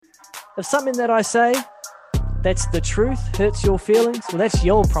If something that I say that's the truth hurts your feelings, well, that's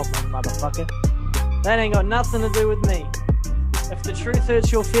your problem, motherfucker. That ain't got nothing to do with me. If the truth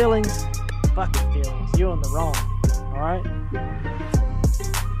hurts your feelings, fuck your feelings. You're in the wrong. All right?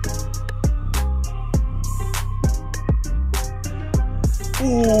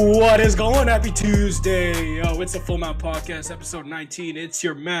 Ooh, what is going on? Happy Tuesday. It's the Full Mount Podcast, episode 19. It's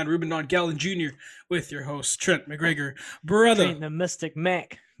your man, Ruben Don Gallen Jr., with your host, Trent McGregor. Brother. Trent the Mystic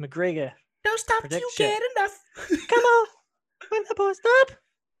Mac McGregor. Don't stop till you get enough. Come on. When the boys stop.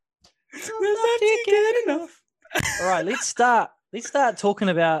 Don't stop till you get enough. All right, let's start talking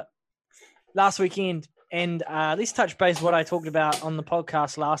about last weekend, and let's touch base what I talked about on the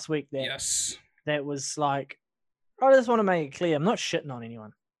podcast last week. That was like, I just want to make it clear, I'm not shitting on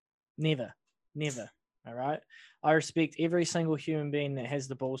anyone. Never. All right. I respect every single human being that has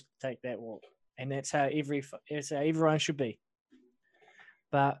the balls to take that walk, and that's how everyone should be.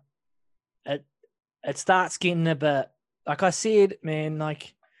 But it starts getting a bit, like I said, man,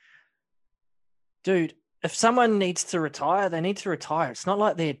 like, dude, if someone needs to retire, they need to retire. It's not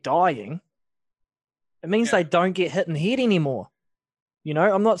like they're dying. It means they don't get hit in the head anymore. You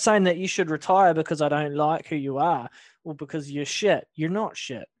know, I'm not saying that you should retire because I don't like who you are or because you're shit. You're not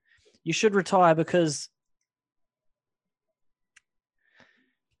shit. You should retire because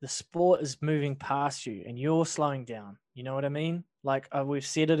the sport is moving past you and you're slowing down. You know what I mean? Like we've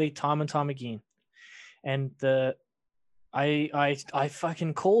said it time and time again. And I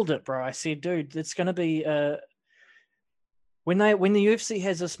fucking called it, bro. I said, dude, it's going to be when the UFC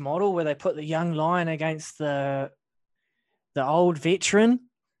has this model where they put the young lion against the old veteran,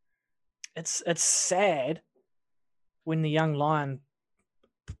 it's sad when the young lion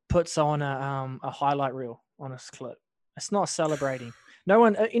puts on a highlight reel on his clip. It's not celebrating. No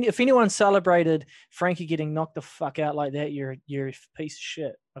one, if anyone celebrated Frankie getting knocked the fuck out like that, you're a piece of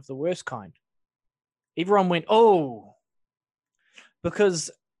shit of the worst kind. Everyone went, oh,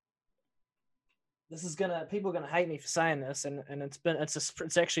 because people are gonna hate me for saying this, and it's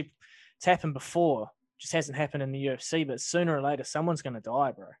happened before. Just hasn't happened in the UFC, but sooner or later someone's gonna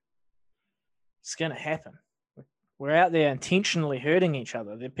die, bro. It's gonna happen. We're out there intentionally hurting each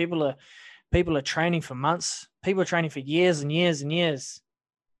other. People are training for months. People are training for years and years and years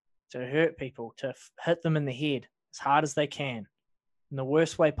to hurt people, to hit them in the head as hard as they can, in the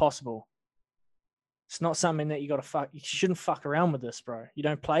worst way possible. It's not something that you shouldn't fuck around with this, bro. You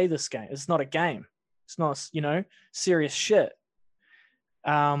don't play this game. It's not a game. It's not, serious shit.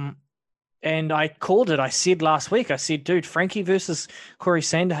 And I called it. I said last week, dude, Frankie versus Corey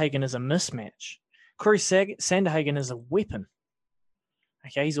Sandhagen is a mismatch. Corey Sandhagen is a weapon.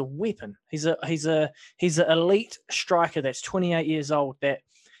 Okay, he's a weapon. He's an elite striker that's 28 years old. That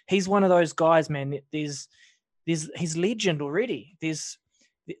he's one of those guys, man. He's legend already. There's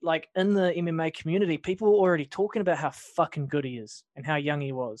like in the MMA community, people are already talking about how fucking good he is and how young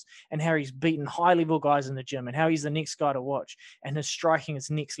he was and how he's beaten high-level guys in the gym and how he's the next guy to watch and his striking is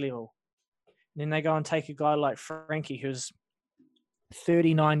next level. And then they go and take a guy like Frankie, who's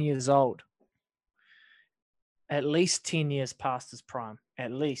 39 years old, at least 10 years past his prime,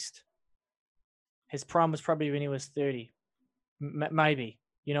 at least. His prime was probably when he was 30, maybe.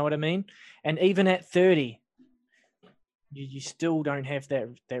 You know what I mean? And even at 30, you still don't have that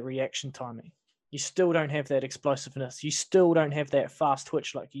reaction timing. You still don't have that explosiveness. You still don't have that fast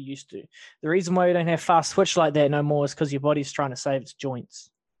twitch like you used to. The reason why you don't have fast twitch like that no more is because your body's trying to save its joints.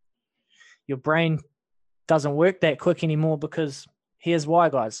 Your brain doesn't work that quick anymore because here's why,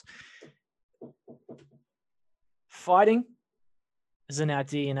 guys. Fighting is in our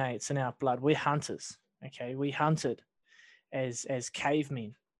DNA. It's in our blood. We're hunters. Okay, we hunted as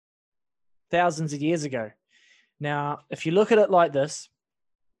cavemen thousands of years ago. Now, if you look at it like this,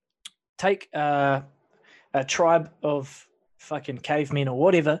 take a tribe of fucking cavemen or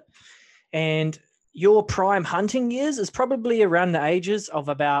whatever, and your prime hunting years is probably around the ages of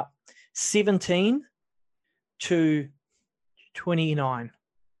about 17 to 29.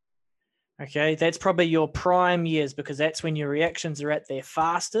 Okay, that's probably your prime years because that's when your reactions are at their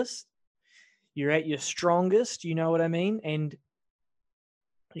fastest. You're at your strongest, you know what I mean? And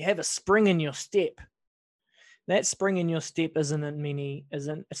you have a spring in your step. That spring in your step it's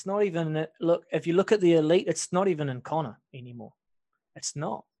not even, look, if you look at the elite, it's not even in Conor anymore. It's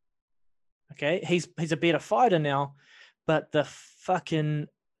not. Okay, he's a better fighter now, but the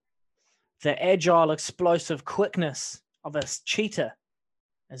agile, explosive quickness of a cheetah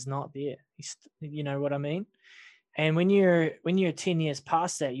is not there. You know what I mean? And when you're 10 years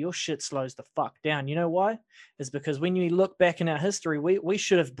past that, your shit slows the fuck down. You know why? It's because when you look back in our history, we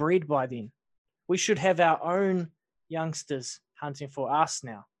should have bred by then. We should have our own youngsters hunting for us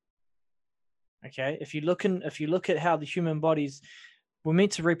now. Okay, if you look at how the human bodies, we're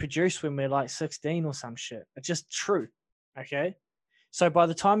meant to reproduce when we're like 16 or some shit. It's just true. Okay, so by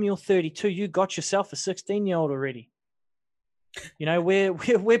the time you're 32, you got yourself a 16-year-old already. You know,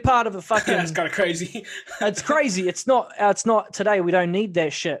 we're part of a fucking. That's kind of crazy. It's crazy. It's not today. We don't need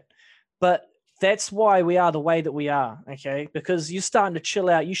that shit, but that's why we are the way that we are. Okay, because you're starting to chill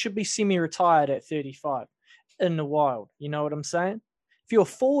out. You should be semi-retired at 35 in the wild. You know what I'm saying? If you're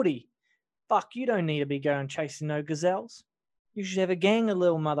 40, fuck, you don't need to be going chasing no gazelles. You should have a gang of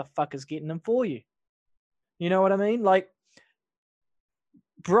little motherfuckers getting them for you. You know what I mean? Like,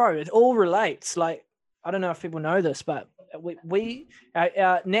 bro, it all relates. Like, I don't know if people know this, but we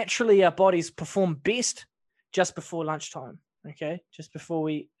naturally our bodies perform best just before lunchtime. Okay, just before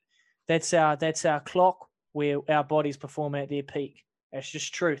that's our clock where our bodies perform at their peak. That's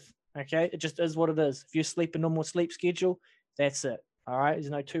just truth. Okay, it just is what it is. If you sleep a normal sleep schedule, that's it. All right, there's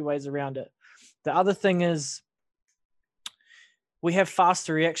no two ways around it. The other thing is we have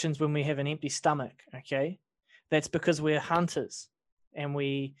faster reactions when we have an empty stomach. Okay, that's because we're hunters, and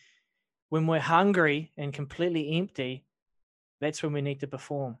when we're hungry and completely empty, that's when we need to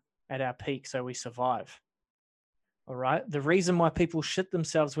perform at our peak so we survive. All right. The reason why people shit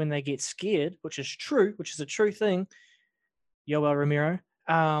themselves when they get scared, which is a true thing, Yoel Ramiro,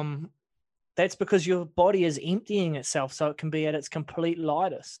 that's because your body is emptying itself so it can be at its complete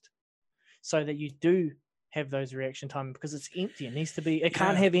lightest, so that you do have those reaction time, because it's empty. It needs to be. It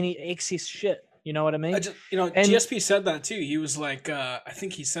can't have any excess shit. You know what I mean? GSP said that too. He was like, I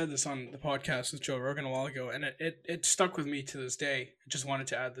think he said this on the podcast with Joe Rogan a while ago, and it stuck with me to this day. I just wanted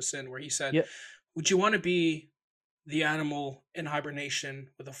to add this in, where he said, would you want to be the animal in hibernation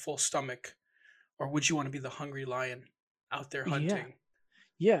with a full stomach, or would you want to be the hungry lion out there hunting?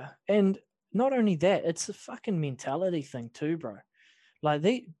 Yeah. And not only that, it's a fucking mentality thing too, bro. Like,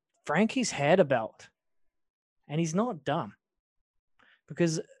 Frankie's had a belt, and he's not dumb.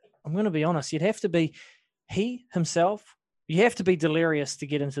 Because I'm going to be honest, you'd have to be, you have to be delirious to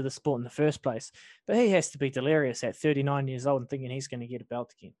get into the sport in the first place. But he has to be delirious at 39 years old and thinking he's going to get a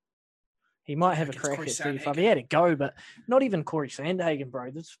belt again. He might have a crack at 35. He had to go, but not even Corey Sandhagen,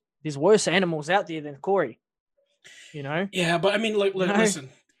 bro. There's worse animals out there than Corey. You know? Yeah, but I mean, listen,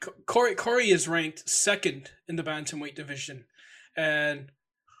 Corey is ranked second in the bantamweight division, and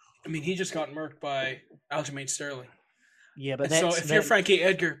I mean, he just got murked by Aljamain Sterling. Yeah, but so if you're Frankie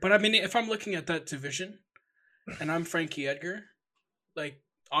Edgar, but I mean, if I'm looking at that division, and I'm Frankie Edgar, like,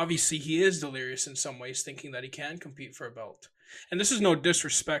 obviously he is delirious in some ways, thinking that he can compete for a belt. And this is no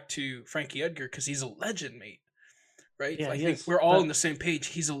disrespect to Frankie Edgar, because he's a legend, mate. Right? Yeah, I think we're all on the same page.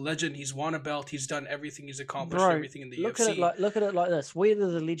 He's a legend. He's won a belt. He's done everything. He's accomplished everything in the UFC. Look at it like this. Where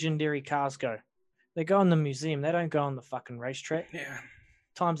do the legendary cars go? They go in the museum. They don't go on the fucking racetrack. Yeah.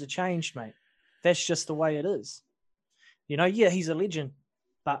 Times have changed, mate. That's just the way it is. You know, yeah, he's a legend.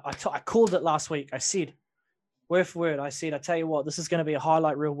 But I called it last week. I said, word for word, I tell you what, this is going to be a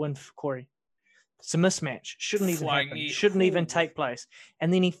highlight reel win for Corey. It's a mismatch. Shouldn't even happen. Shouldn't even take place.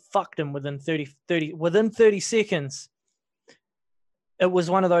 And then he fucked him within 30 seconds. It was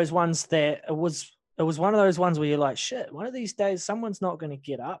one of those ones that it was one of those ones where you're like, shit, one of these days someone's not going to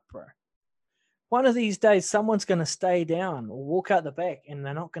get up, bro. One of these days someone's going to stay down or walk out the back and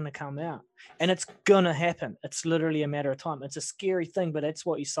they're not going to come out. And it's going to happen. It's literally a matter of time. It's a scary thing, but that's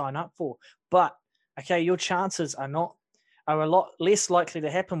what you sign up for. But, okay, your chances are a lot less likely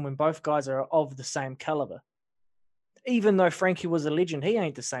to happen when both guys are of the same caliber. Even though Frankie was a legend, he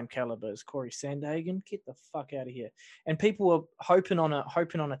ain't the same caliber as Corey Sandhagen. Get the fuck out of here. And people were hoping on a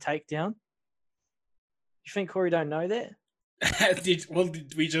takedown. You think Corey don't know that?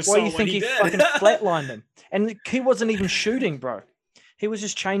 We just Why saw do you think he fucking flatlined him? And he wasn't even shooting, bro. He was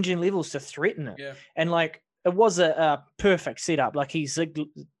just changing levels to threaten it. Yeah. And like, it was a perfect setup. Like, he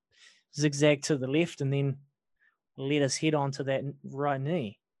zigzagged to the left and then let his head onto that right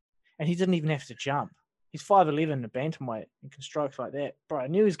knee. And he didn't even have to jump. He's 5'11" in a bantamweight and can strike like that. Bro, I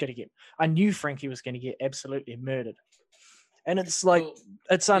knew Frankie was going to get absolutely murdered. And it's like,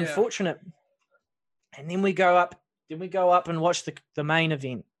 it's unfortunate. Yeah. And then we go up and watch the main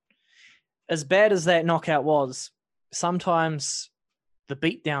event. As bad as that knockout was, sometimes the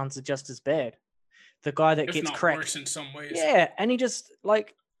beatdowns are just as bad. The guy that gets cracked. Worse in some ways. Yeah, and he just,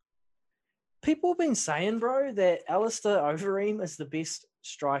 like, people have been saying, bro, that Alistair Overeem is the best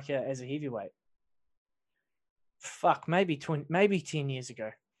striker as a heavyweight. Fuck, maybe 10 years ago.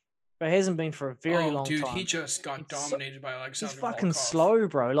 But it hasn't been for a very long time. Dude, he just got dominated by Alexander He's fucking Volkov. slow,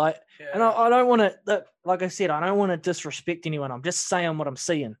 bro. Like, yeah. And I don't want to, like I said, I don't want to disrespect anyone. I'm just saying what I'm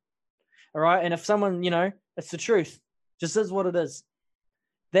seeing. All right? And if someone, it's the truth. Just is what it is.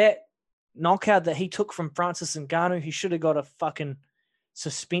 That knockout that he took from Francis Ngannou, he should have got a fucking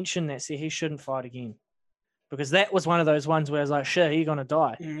suspension that said he shouldn't fight again. Because that was one of those ones where I was like, shit, you're going to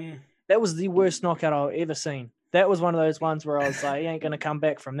die. Mm-hmm. That was the worst knockout I've ever seen. That was one of those ones where I was like, he ain't going to come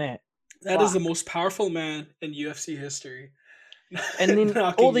back from that. That is the most powerful man in UFC history. And then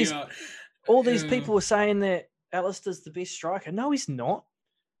all these people were saying that Alistair's the best striker. No, he's not.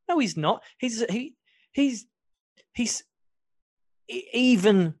 No, he's not. He's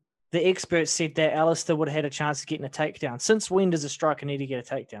even the experts said that Alistair would have had a chance of getting a takedown. Since when does a striker need to get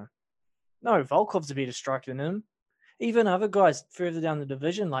a takedown? No, Volkov's a better striker than him. Even other guys further down the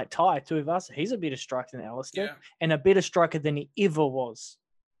division, like Tai Tuivasa, he's a better striker than Alistair and a better striker than he ever was.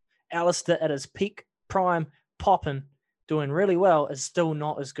 Alistair at his peak, prime, popping, doing really well, is still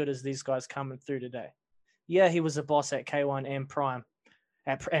not as good as these guys coming through today. Yeah, he was a boss at K1 and Prime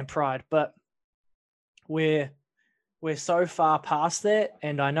and Pride, but we're so far past that,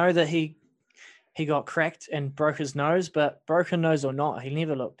 and I know that he got cracked and broke his nose, but broken nose or not, he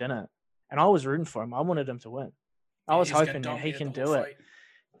never looked in it. And I was rooting for him. I wanted him to win. I was hoping that he can do it.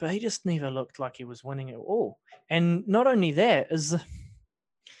 But he just never looked like he was winning at all. And not only that,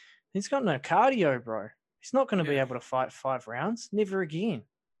 he's got no cardio, bro. He's not going to be able to fight 5 rounds. Never again.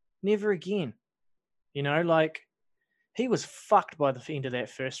 Never again. You know, like, he was fucked by the end of that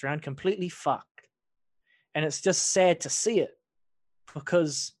first round, completely fucked. And it's just sad to see it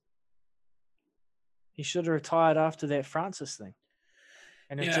because he should have retired after that Francis thing.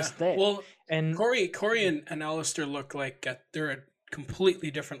 And it's just that. Well, and Corey and Alistair look like they're at completely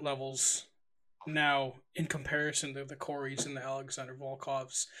different levels now in comparison to the Corys and the Alexander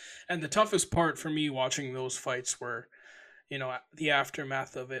Volkovs. And the toughest part for me watching those fights were, you know, the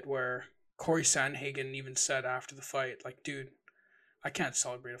aftermath of it, where Corey Sandhagen even said after the fight, like, dude, I can't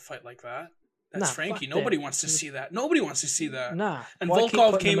celebrate a fight like that. That's Frankie. Nobody wants to see that. Nobody wants to see that. Nah. And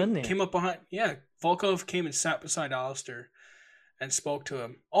Volkov came up behind. Yeah, Volkov came and sat beside Alistair and spoke to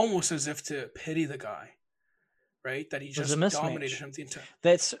him almost as if to pity the guy, right? That he just dominated him the entire.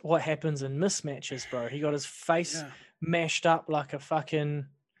 That's what happens in mismatches, bro. He got his face mashed up like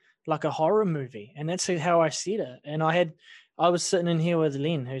a horror movie, and that's how I see it. And I was sitting in here with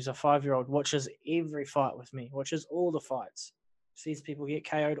Len, who's a 5-year-old, watches every fight with me, watches all the fights, sees people get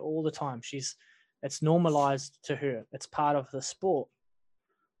KO'd all the time. It's normalized to her. It's part of the sport.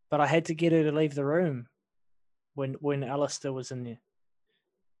 But I had to get her to leave the room when Alistair was in there.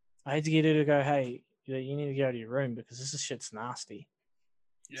 I had to get her to go, hey, you need to go to your room because this shit's nasty.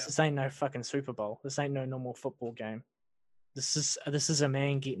 Yeah. This ain't no fucking Super Bowl. This ain't no normal football game. This is a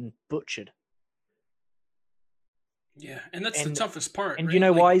man getting butchered. Yeah, and that's the toughest part. And right? You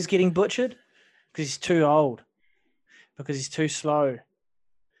know why he's getting butchered? Because he's too old. Because he's too slow.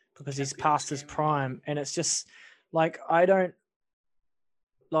 Because he's past his prime. And it's just like, I don't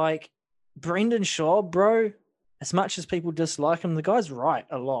like Brendan Shaw, bro. As much as people dislike him, the guy's right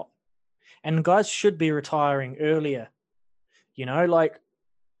a lot. And guys should be retiring earlier. You know, like,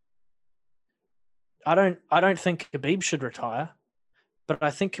 I don't think Khabib should retire, but I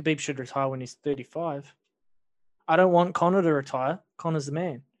think Khabib should retire when he's 35. I don't want Conor to retire. Conor's the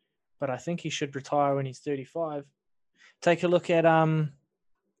man. But I think he should retire when he's 35. Take a look at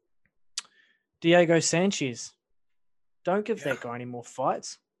Diego Sanchez. Don't give that guy any more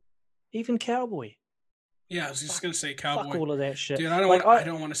fights. Even Cowboy. Yeah, I was just gonna say Cowboy. Fuck all of that shit. Dude, I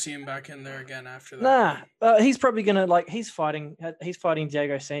don't want to see him back in there again after that. Nah, he's probably gonna he's fighting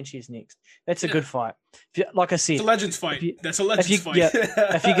Diego Sanchez next. That's a good fight. Like I said, it's a Legends fight. That's a Legends fight.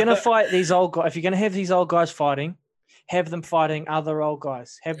 If you're gonna fight these old guys, if you're gonna have these old guys fighting, have them fighting other old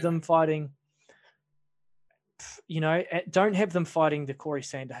guys. Have them fighting. You know, don't have them fighting the Corey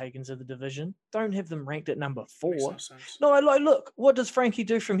Sandhagens of the division. Don't have them ranked at number 4. Makes no sense. No, look, what does Frankie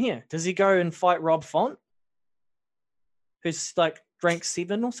do from here? Does he go and fight Rob Font, who's like ranked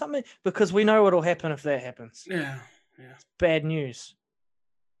 7 or something? Because we know what'll happen if that happens. Yeah. It's bad news.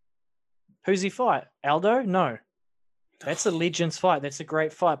 Who's he fight? Aldo? No. That's a Legends fight. That's a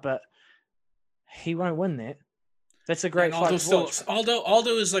great fight, but he won't win that. That's a great fight.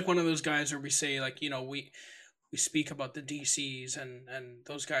 Aldo is like one of those guys where we say, like, you know, we speak about the DCs and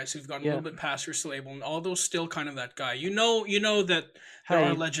those guys who've gone a little bit past your label, and Aldo's still kind of that guy. You know that there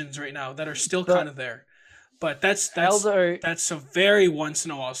are legends right now that are still kind of there. But that's a very once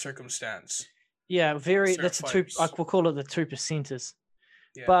in a while circumstance. Yeah, that's a two. We'll call it the 2%ers.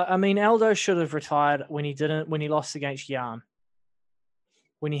 Yeah. But I mean, Aldo should have retired when he lost against Jan.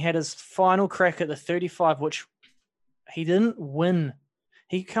 When he had his final crack at the 35, which he didn't win.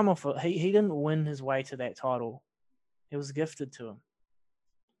 He didn't win his way to that title. It was gifted to him.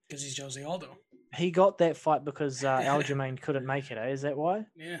 Because he's Jose Aldo. He got that fight because Aljamain couldn't make it. Is that why?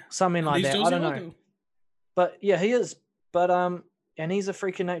 Yeah, Something like that. I don't know. Though. But yeah, he is. But and he's a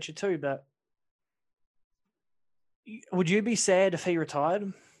freak of nature too. But would you be sad if he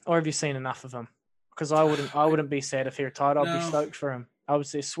retired, or have you seen enough of him? Because I wouldn't. I wouldn't be sad if he retired. I'd be stoked for him. I would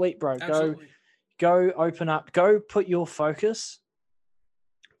say, sweet bro, Absolutely. go open up, go put your focus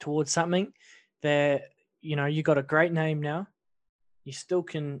towards something that you got a great name now. You still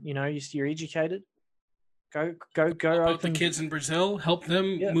can, you're educated. Go help open. Out the kids in Brazil, help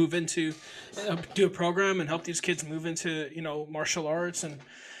them move into, do a program and help these kids move into, martial arts. And,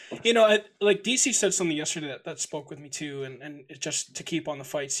 like DC said something yesterday that spoke with me too. And just to keep on the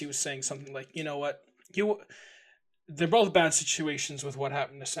fights, he was saying something like, you know what, they're both bad situations with what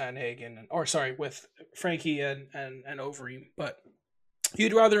happened to Sandhagen with Frankie and Overeem, but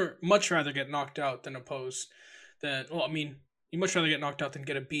you'd much rather get knocked out than you'd much rather get knocked out than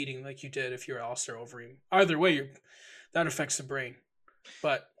get a beating like you did if you're Alistair Overeem. Either way, that affects the brain.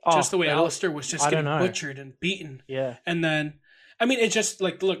 But just the way Alistair was just getting butchered and beaten. Yeah. And then, it just,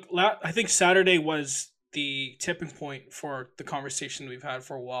 like, look, I think Saturday was the tipping point for the conversation we've had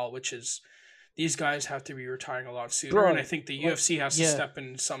for a while, which is these guys have to be retiring a lot sooner. And I think the UFC has to step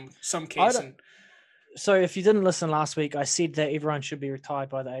in some case. So if you didn't listen last week, I said that everyone should be retired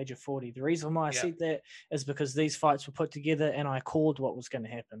by the age of 40. The reason why I said that is because these fights were put together and I called what was going to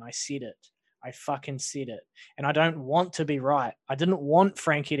happen. I said it. I fucking said it. And I don't want to be right. I didn't want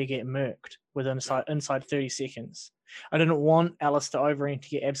Frankie to get murked within inside 30 seconds. I didn't want Alistair Overeem to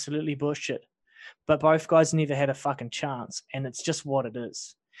get absolutely bullshit. But both guys never had a fucking chance. And it's just what it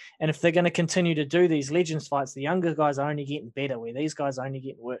is. And if they're going to continue to do these Legends fights, the younger guys are only getting better, where these guys are only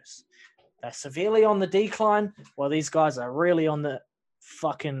getting worse. They're severely on the decline, while these guys are really on the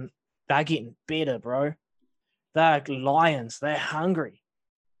they're getting better, bro. They're lions. They're hungry.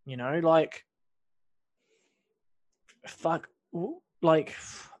 I don't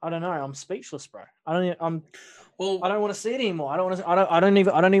know. I'm speechless, bro. I don't want to see it anymore. I don't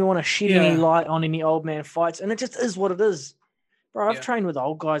even want to shed any light on any old man fights. And it just is what it is. Bro, I've trained with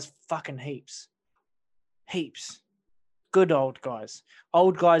old guys fucking heaps. Heaps. Good old guys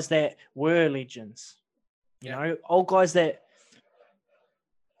that were legends, old guys and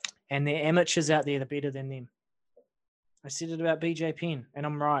they're amateurs out there that are better than them. I said it about BJ Penn, and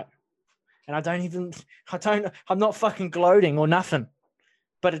I'm right. And I'm not fucking gloating or nothing,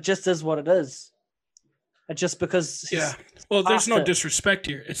 but it just is what it is. It's just because. Yeah. Well, there's no disrespect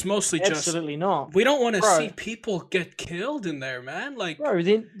here. It's mostly just absolutely not. We don't want to see people get killed in there, man. Like, bro,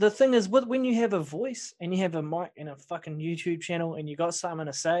 then the thing is, when you have a voice and you have a mic and a fucking YouTube channel and you got something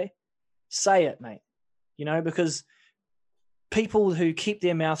to say it, mate. Because people who keep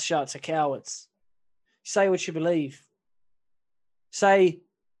their mouth shut are cowards. Say what you believe. Say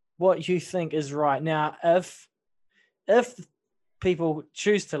what you think is right. Now, if people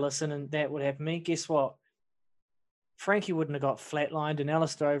choose to listen and that would happen to me, guess what? Frankie wouldn't have got flatlined and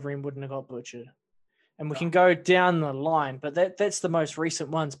Alistair Overeem wouldn't have got butchered. And we can go down the line, but that's the most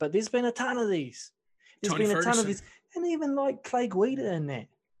recent ones. But there's been a ton of these. There's been a ton of these. And even like Clay Guida in there.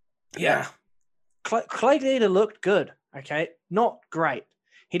 Yeah. Clay Guida looked good, okay? Not great.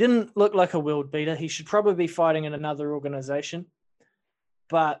 He didn't look like a world beater. He should probably be fighting in another organization.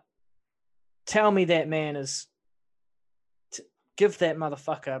 But tell me that man is... give that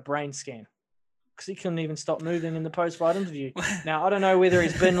motherfucker a brain scan. Because he couldn't even stop moving in the post-fight interview. Now, I don't know whether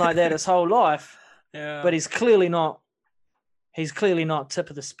he's been like that his whole life, but he's clearly not tip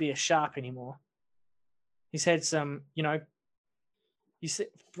of the spear sharp anymore. He's had some, you said,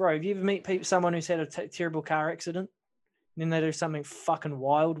 bro, have you ever met someone who's had a terrible car accident and then they do something fucking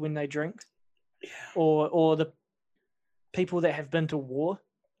wild when they drink? Yeah. Or the people that have been to war.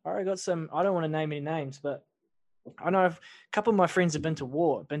 I got some, I don't want to name any names, but I know a couple of my friends have been to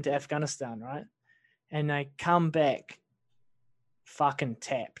war, been to Afghanistan, right? And they come back fucking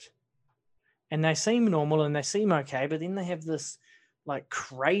tapped. And they seem normal and they seem okay, but then they have this like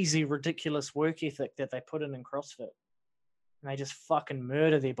crazy, ridiculous work ethic that they put in CrossFit. And they just fucking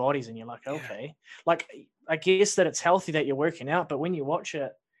murder their bodies. And you're like, okay. Yeah. Like, I guess that it's healthy that you're working out, but when you watch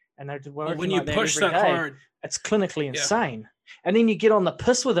it and they're working when you like push that that day, hard, it's clinically insane. And then you get on the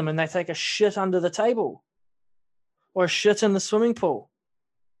piss with them and they take a shit under the table or a shit in the swimming pool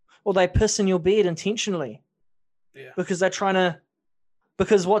or they piss in your bed intentionally because they're trying to,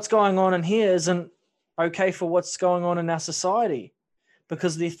 because what's going on in here isn't okay for what's going on in our society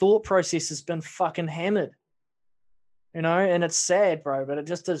because their thought process has been fucking hammered, and it's sad, bro, but it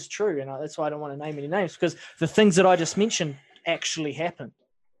just is true. And that's why I don't want to name any names because the things that I just mentioned actually happened.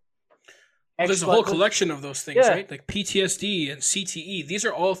 Well, there's a whole collection of those things, right? Like PTSD and CTE. These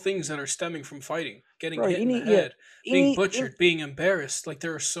are all things that are stemming from fighting, getting hit in the head, being butchered, being embarrassed. Like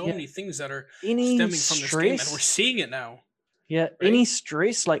there are so many things that are stemming from this game, and we're seeing it now. Yeah, right? Any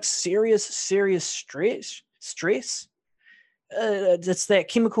stress, like serious stress. It's that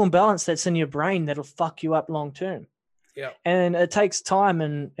chemical imbalance that's in your brain that'll fuck you up long term. Yeah, and it takes time,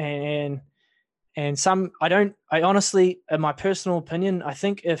 and some. I honestly, in my personal opinion, I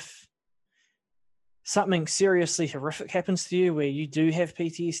think if something seriously horrific happens to you where you do have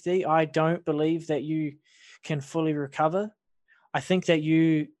PTSD, I don't believe that you can fully recover. I think that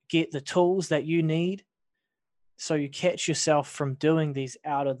you get the tools that you need so you catch yourself from doing these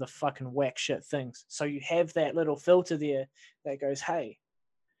out of the fucking whack shit things. So you have that little filter there that goes, hey,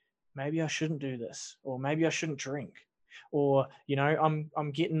 maybe I shouldn't do this, or maybe I shouldn't drink, or, you know,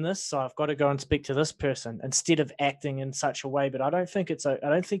 I'm getting this, so I've got to go and speak to this person instead of acting in such a way. But I don't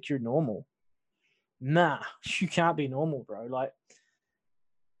think you're normal. Nah, you can't be normal, bro. Like,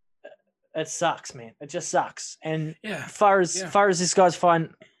 it sucks, man. It just sucks. And far as this guy's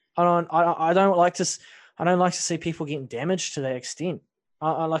fine, I don't like to see people getting damaged to that extent.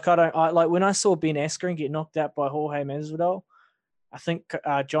 Like when I saw Ben Askren get knocked out by Jorge Masvidal, I think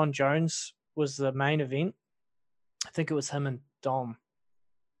John Jones was the main event. I think it was him and Dom.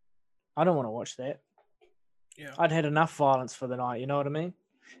 I don't want to watch that. Yeah, I'd had enough violence for the night. You know what I mean?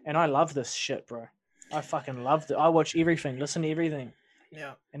 And I love this shit, bro. I fucking loved it. I watch everything, listen to everything.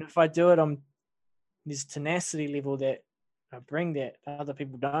 Yeah. And if I do it, there's tenacity level that I bring that other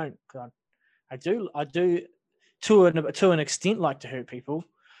people don't. I do to an extent like to hurt people,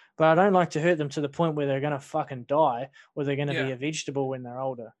 but I don't like to hurt them to the point where they're gonna fucking die, or they're gonna be a vegetable when they're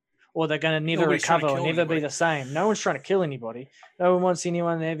older, or they're gonna never recover or never be the same. No one's trying to kill anybody. No one wants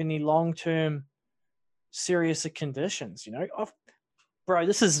anyone to have any long-term serious conditions. You know, bro,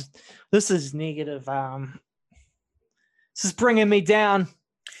 this is negative. This is bringing me down.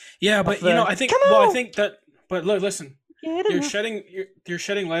 Yeah, but I think. Well, I think that. But look, listen. You're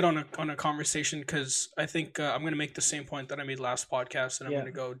shedding light on a conversation, because I think I'm going to make the same point that I made last podcast, and I'm going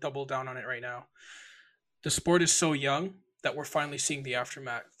to go double down on it right now. The sport is so young that we're finally seeing the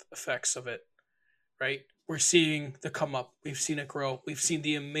aftermath effects of it, right? We're seeing the come up. We've seen it grow. We've seen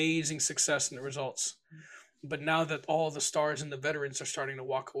the amazing success and the results. But now that all the stars and the veterans are starting to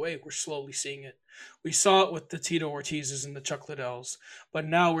walk away, we're slowly seeing it. We saw it with the Tito Ortizes and the Chuck Liddells, but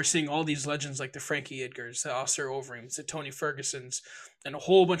now we're seeing all these legends like the Frankie Edgars, the Oscar Overeems, the Tony Fergusons, and a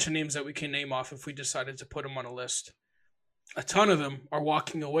whole bunch of names that we can name off if we decided to put them on a list. A ton of them are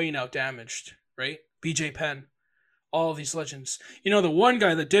walking away now damaged, right? BJ Penn, all these legends. You know, the one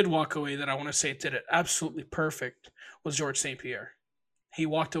guy that did walk away that I want to say did it absolutely perfect was George St. Pierre. He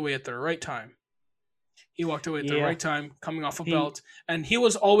walked away at the right time. He walked away at the right time, coming off a belt, and he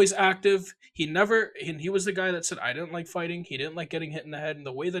was always active. He was the guy that said, I didn't like fighting. He didn't like getting hit in the head, and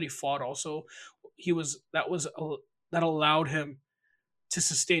the way that he fought also, that allowed him to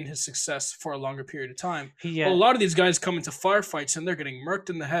sustain his success for a longer period of time. Well, a lot of these guys come into firefights and they're getting murked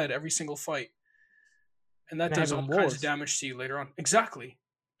in the head every single fight, and that does all kinds of damage to you later on. Exactly.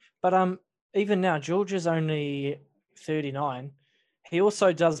 But even now, George is only 39. He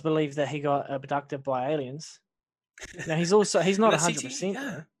also does believe that he got abducted by aliens. Now he's not 100%.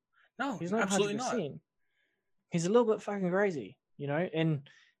 Yeah. No, he's not absolutely 100%. Not. He's a little bit fucking crazy, you know. And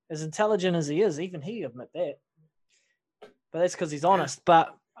as intelligent as he is, even he admit that. But that's because he's honest. Yeah.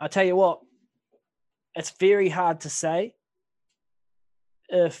 But I tell you what, it's very hard to say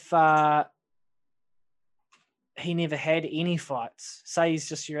if he never had any fights. Say he's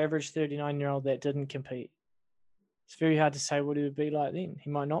just your average 39-year-old that didn't compete. It's very hard to say what he would be like then. He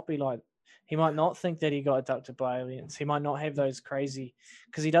might not think that he got abducted by aliens. He might not have those crazy,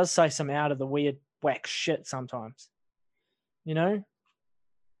 because he does say some out of the weird whack shit sometimes. You know?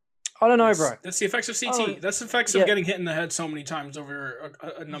 I don't know, bro. That's the effects of CT. That's the effects of getting hit in the head so many times over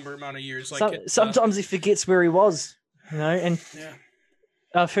a number amount of years. Like sometimes he forgets where he was, you know? And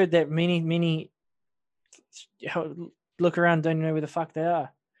I've heard that many look around, don't know where the fuck they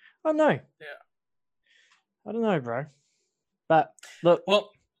are. I don't know. Yeah. I don't know, bro. But look, well,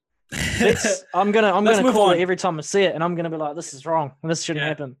 I'm gonna call it every time I see it, and I'm gonna be like, "This is wrong. This shouldn't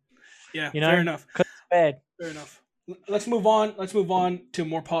happen." Yeah, you know? Fair enough. 'Cause it's bad. Fair enough. Let's move on. Let's move on to a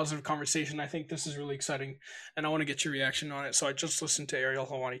more positive conversation. I think this is really exciting, and I want to get your reaction on it. So I just listened to Ariel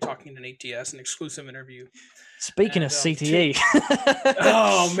Helwani talking to Nate Diaz, an exclusive interview. Speaking of CTE.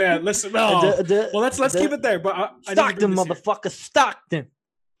 Oh man, listen. Oh. Well, let's keep it there. But Stockton, motherfucker, Stockton.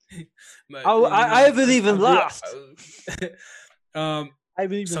 I haven't even laughed.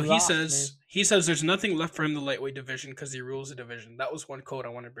 He says there's nothing left for him in the lightweight division because he rules the division. That was one quote I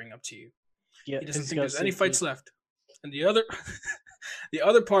want to bring up to you. Yeah, He doesn't he's think got there's any 6 fights years. left. And the other, the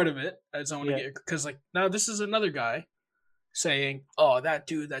other part of it, as I want to Yeah. get, because like now this is another guy saying, "Oh, that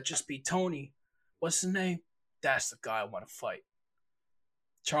dude that just beat Tony, what's his name? That's the guy I want to fight."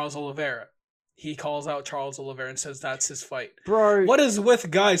 Charles Oliveira. He calls out Charles Oliveira and says that's his fight. Bro, What is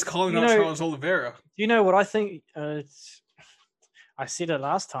with guys calling out know- Charles Oliveira? you know what I think? I said it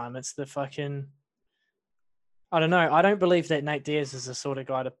last time. It's the fucking. I don't know. I don't believe that Nate Diaz is the sort of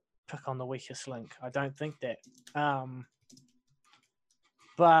guy to pick on the weakest link. I don't think that.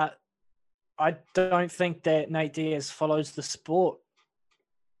 But I don't think that Nate Diaz follows the sport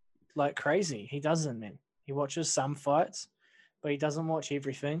like crazy. He doesn't, man. He watches some fights, but he doesn't watch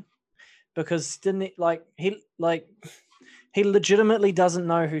everything because he legitimately doesn't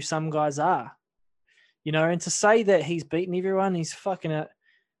know who some guys are, you know. And to say that he's beaten everyone, he's fucking it.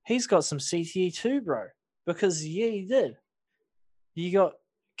 He's got some CTE too, bro. Because yeah, he did. You got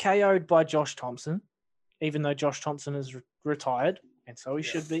KO'd by Josh Thompson, even though Josh Thompson is retired, and so he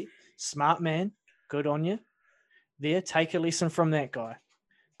should be. Smart man, good on you. There, take a lesson from that guy.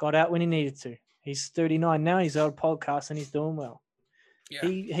 Got out when he needed to. He's 39 now. He's on a podcast and he's doing well. Yeah.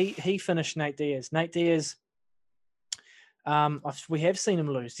 He finished Nate Diaz. Nate Diaz, we have seen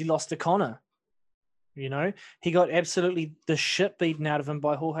him lose. He lost to Connor. You know, he got absolutely the shit beaten out of him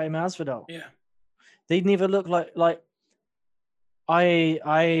by Jorge Masvidal. Yeah. They never look like.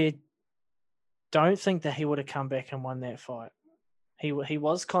 I don't think that he would have come back and won that fight. He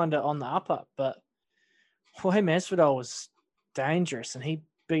was kind of on the up, but Jorge Masvidal was dangerous, and he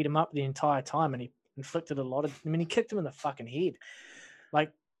beat him up the entire time, and he inflicted a lot of. I mean, he kicked him in the fucking head,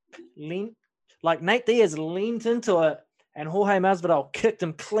 like Nate Diaz leaned into it, and Jorge Masvidal kicked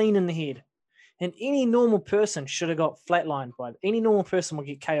him clean in the head. And any normal person should have got flatlined by that. Any normal person would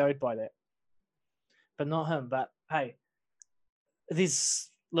get KO'd by that, but not him. But hey,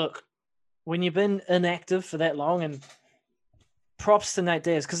 look, when you've been inactive for that long, and props to Nate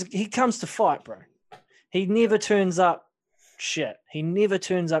Diaz because he comes to fight, bro. He never turns up shit. He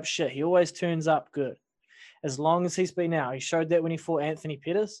always turns up good. As long as he's been out. He showed that when he fought Anthony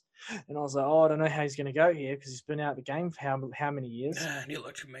Pettis. And I was like, I don't know how he's going to go here because he's been out of the game for how many years. Yeah, and he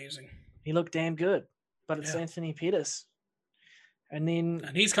looked amazing. He looked damn good. But it's Anthony Pettis. And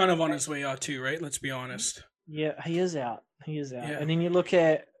he's kind of on his way out too, right? Let's be honest. Yeah, he is out. Yeah. And then you look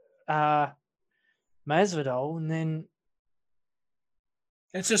at Masvidal, and then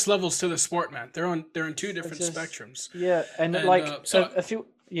it's just levels to the sport, man. They're in two different spectrums. Yeah, and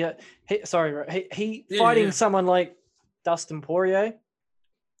he fighting someone like Dustin Poirier.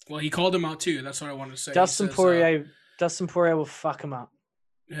 Well, he called him out too. That's what I wanted to say. Dustin Poirier will fuck him up.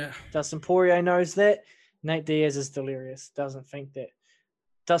 Yeah. Dustin Poirier knows that. Nate Diaz is delirious. Doesn't think that.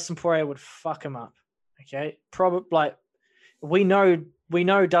 Dustin Poirier would fuck him up. Okay, probably we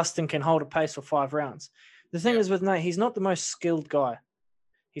know Dustin can hold a pace for 5 rounds. The thing is with Nate, he's not the most skilled guy.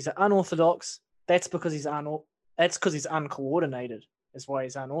 He's an unorthodox. That's because he's uncoordinated. That's why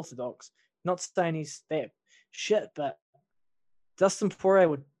he's unorthodox. Not saying he's that shit, but Dustin Poirier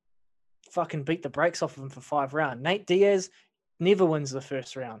would fucking beat the brakes off of him for 5 rounds. Nate Diaz never wins the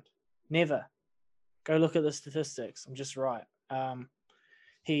first round. Never. Go look at the statistics. I'm just right.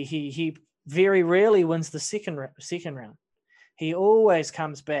 He very rarely wins the second round. He always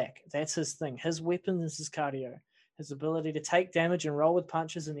comes back. That's his thing. His weapon is his cardio. His ability to take damage and roll with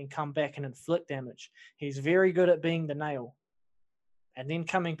punches and then come back and inflict damage. He's very good at being the nail and then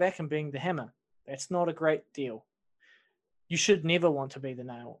coming back and being the hammer. That's not a great deal. You should never want to be the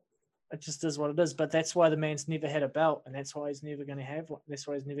nail. It just is what it is. But that's why the man's never had a belt, and that's why he's never going to have one. That's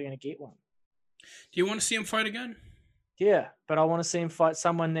why he's never going to get one. Do you want to see him fight again? Yeah, but I want to see him fight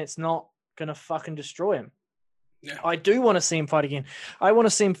someone that's not going to fucking destroy him. Yeah. I do want to see him fight again. I want to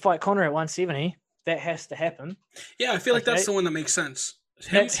see him fight Conor at 170. That has to happen. Yeah, I feel like that's the one that makes sense.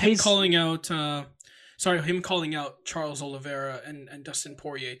 Him calling out Charles Oliveira and Dustin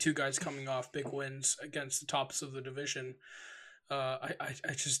Poirier, 2 guys coming off big wins against the tops of the division. I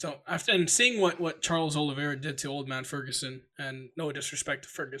just don't. And seeing what Charles Oliveira did to old man Ferguson, and no disrespect to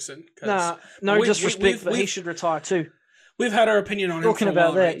Ferguson. No disrespect, but he should retire too. We've had our opinion on talking him for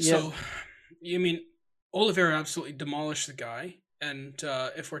about a while, that. Right? Yeah. So, you mean Oliveira absolutely demolished the guy, and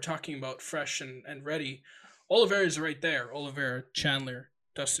if we're talking about fresh and ready, Oliveira is right there. Oliveira, Chandler,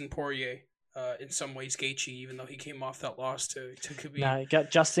 Dustin Poirier. In some ways, Gaethje, even though he came off that loss to Khabib. No,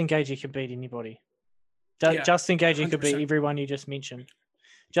 Justin Gaethje could beat anybody. Justin Gaethje 100%. Could beat everyone you just mentioned.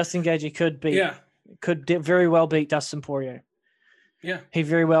 Justin Gaethje could very well beat Dustin Poirier. Yeah, he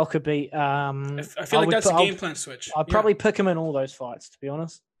very well could beat. I feel like that's a game plan switch. I'd probably pick him in all those fights, to be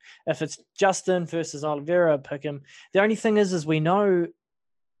honest. If it's Justin versus Oliveira, I'd pick him. The only thing is we know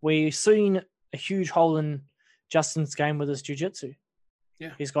we've seen a huge hole in Justin's game with his jiu-jitsu.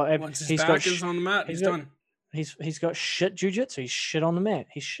 Yeah. He's got Once his back is on the mat, he's done. He's got shit jiu-jitsu. He's shit on the mat.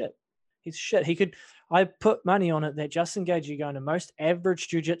 He's shit. I put money on it that Justin Gaethje going to most average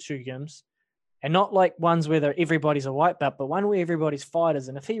jiu-jitsu gyms, and not like ones where everybody's a white belt, but one where everybody's fighters.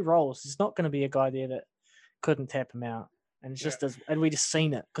 And if he rolls, there's not going to be a guy there that couldn't tap him out. And it's just and we just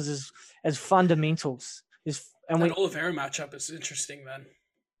seen it because as fundamentals that Oliveira matchup is interesting, man.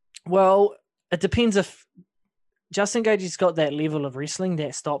 Well, it depends if Justin Gaethje's got that level of wrestling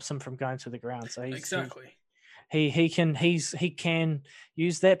that stops him from going to the ground. So exactly. He can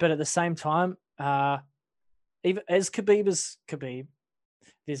use that, but at the same time, even as Khabib,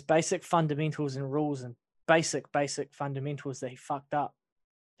 there's basic fundamentals and rules and basic fundamentals that he fucked up,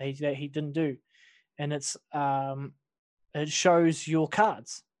 that he didn't do, and it shows your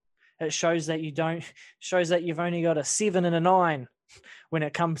cards. It shows that you've only got a 7 and a 9 when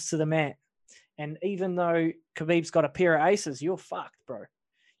it comes to the mat. And even though Khabib's got a pair of aces, you're fucked, bro.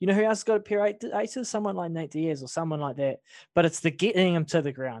 You know who else got a pair of aces? Someone like Nate Diaz or someone like that. But it's the getting him to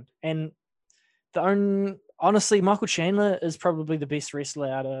the ground. And honestly, Michael Chandler is probably the best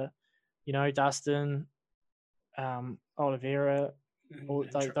wrestler out of, Dustin, Oliveira, and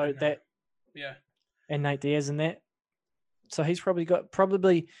Nate Diaz and that. So he's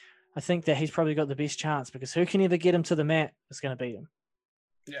I think that he's probably got the best chance, because who can ever get him to the mat is going to beat him.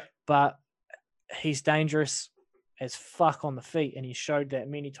 Yeah. But he's dangerous as fuck on the feet, and he showed that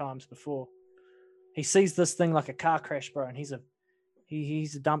many times before. He sees this thing like a car crash, bro, and he's a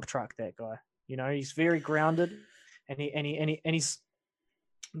dump truck, that guy. He's very grounded, and he's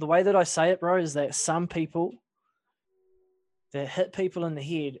the way that I say it, bro, is that some people that hit people in the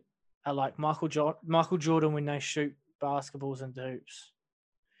head are like Michael Jordan when they shoot basketballs into hoops.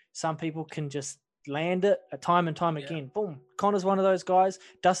 Some people can just land it time and time again. Boom. Connor's one of those guys.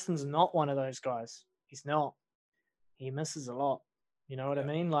 Dustin's not one of those guys. He's not. He misses a lot. You know what I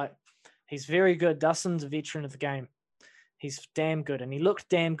mean? Like, he's very good. Dustin's a veteran of the game. He's damn good, and he looked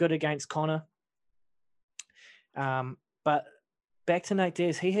damn good against Connor. But back to Nate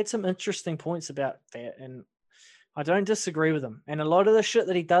Diaz, he had some interesting points about that, and I don't disagree with him. And a lot of the shit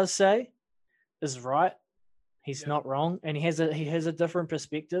that he does say is right. He's not wrong, and he has a different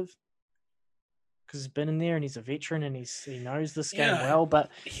perspective because he's been in there and he's a veteran and he knows this game well. But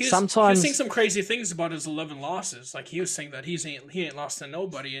sometimes he was saying some crazy things about his 11 losses. Like, he was saying that he ain't lost to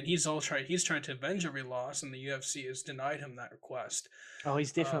nobody, and he's trying to avenge every loss, and the UFC has denied him that request. Oh,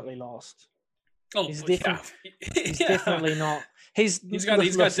 he's definitely lost. Oh, he's definitely not. He's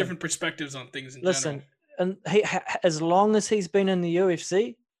got different perspectives on things in general. And as long as he's been in the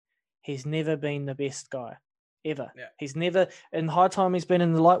UFC, he's never been the best guy. Ever. Yeah. He's never, in the high time he's been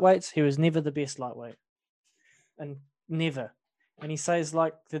in the lightweights, he was never the best lightweight. And never. And he says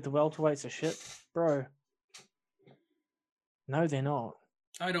like that the welterweights are shit. Bro. No, they're not.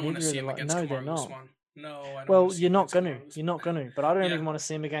 I don't want to see him against Kamaru Usman. No, I don't. Well, you're not going to. You're not going to. But I don't even want to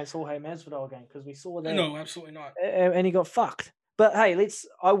see him against Jorge Masvidal again, because we saw that. No, absolutely not. And he got fucked. But hey,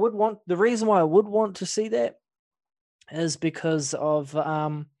 the reason why I would want to see that is because of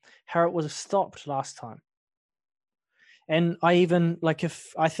how it was stopped last time. And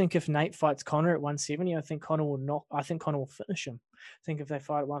if Nate fights Conor at 170, I think Conor will finish him. I think if they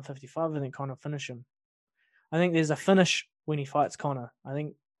fight at 155, I think Conor will finish him. I think there's a finish when he fights Conor. I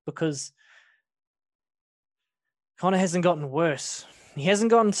think because Conor hasn't gotten worse. He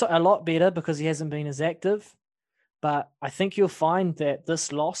hasn't gotten a lot better because he hasn't been as active. But I think you'll find that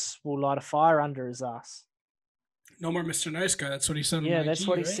this loss will light a fire under his ass. No more Mr. Nice Guy. That's what he said. Yeah, that's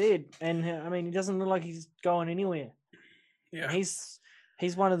what he said. And I mean, he doesn't look like he's going anywhere. Yeah, he's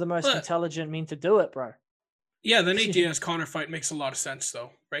one of the most intelligent men to do it, bro. Yeah, the Nate Diaz Conor fight makes a lot of sense,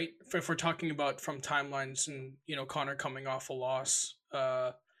 though, right? If we're talking about from timelines and Conor coming off a loss,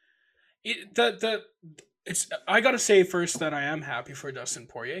 I gotta say first that I am happy for Dustin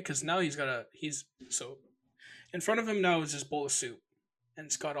Poirier, because now in front of him now is this bowl of soup, and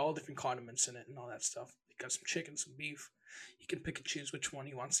it's got all different condiments in it and all that stuff. He got some chicken, some beef. He can pick and choose which one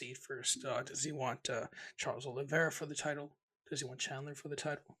he wants to eat first. Does he want Charles Oliveira for the title? Does he want Chandler for the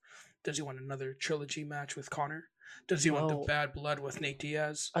title? Does he want another trilogy match with Conor? Does he want the bad blood with Nate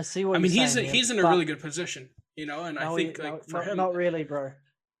Diaz? I see what you're saying. He's in a really good position, and I think for him, not really, bro,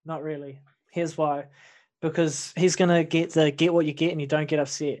 not really. Here's why: because he's gonna get what you get, and you don't get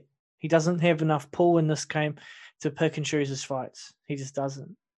upset. He doesn't have enough pull in this game to pick and choose his fights. He just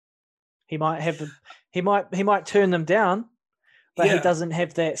doesn't. He might turn them down, but he doesn't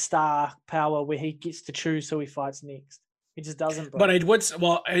have that star power where he gets to choose who he fights next. He just doesn't. Bro. But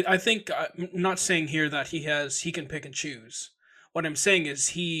I think I'm not saying here that he can pick and choose. What I'm saying is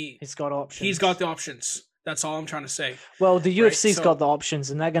he's got options. He's got the options. That's all I'm trying to say. Well, the UFC's got the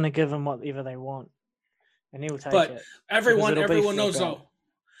options, and they're going to give him whatever they want, and he'll take it. Everyone knows though.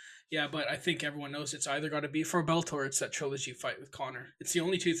 Yeah, but I think everyone knows it's either got to be for a belt or it's that trilogy fight with Conor. It's the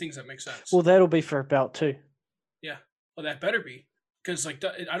only two things that make sense. Well, that'll be for a belt too. Yeah, well, that better be. Because, like,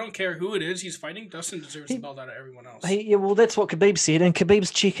 I don't care who it is he's fighting. Dustin deserves the belt out of everyone else. Well, that's what Khabib said, and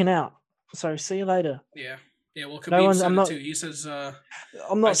Khabib's checking out. So, see you later. Yeah. Yeah, well, Khabib said it too. He says,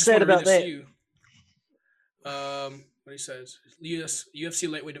 I'm not sad about that. What he says,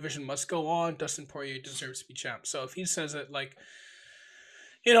 UFC lightweight division must go on. Dustin Poirier deserves to be champ. So, if he says it, like,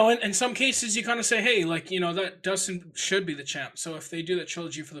 you know, in some cases, you kind of say, hey, like, you know, that Dustin should be the champ. So if they do that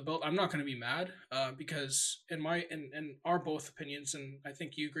trilogy for the belt, I'm not going to be mad because in our both opinions, and I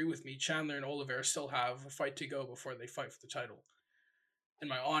think you agree with me, Chandler and Oliveira still have a fight to go before they fight for the title. In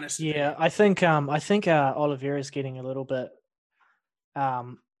my honest opinion. I think Oliveira is getting a little bit.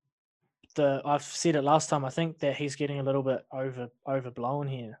 I've said it last time. I think that he's getting a little bit overblown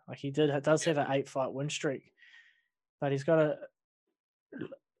here. Like he does have an 8-fight win streak, but he's got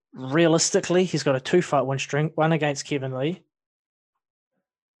realistically, he's got a 2-fight win streak, one against Kevin Lee.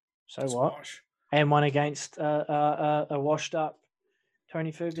 So that's what? Wash. And one against a washed up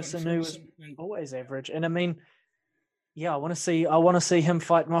Tony Ferguson, who was always average. And I mean, yeah, I want to see him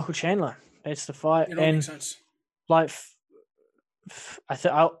fight Michael Chandler. That's the fight. It all makes sense. Like,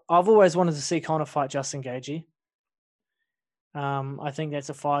 I've always wanted to see Conor fight Justin Gaethje. I think that's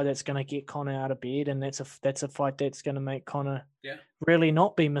a fight that's going to get Conor out of bed, and that's a fight that's going to make Conor really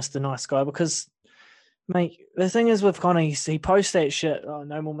not be Mr. Nice Guy. Because, mate, the thing is with Conor, he posts that shit. Oh,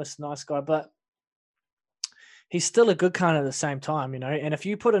 no more Mr. Nice Guy, but he's still a good kind at the same time, you know. And if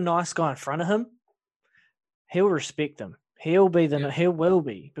you put a nice guy in front of him, he'll respect him. He will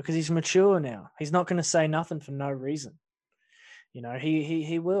be because he's mature now. He's not going to say nothing for no reason. You know,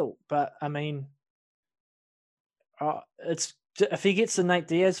 he will. But I mean, if he gets the Nate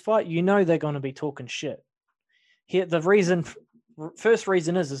Diaz fight, you know they're going to be talking shit. First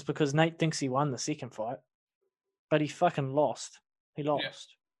reason is because Nate thinks he won the second fight, but he fucking lost. He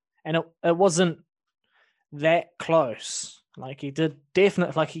lost, and it wasn't that close. Like he did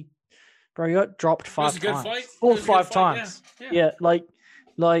definitely. Like he got dropped 5 times, 4 or 5 times. Yeah, like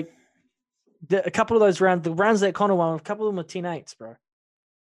a couple of those rounds, the rounds that Conor won, a couple of them were 10-8s, bro.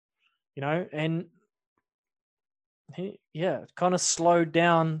 You know, and he kind of slowed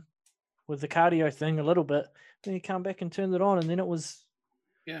down with the cardio thing a little bit. Then he came back and turned it on, and then it was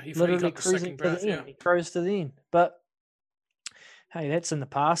he literally got the second breath. He cruised to the end. But hey, that's in the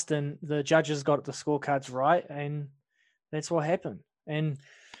past, and the judges got the scorecards right, and that's what happened.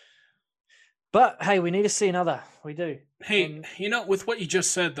 But hey, we need to see another. We do. Hey, you know, with what you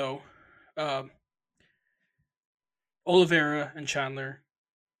just said though, Oliveira and Chandler,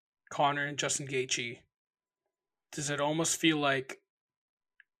 Conor and Justin Gaethje. Does it almost feel like,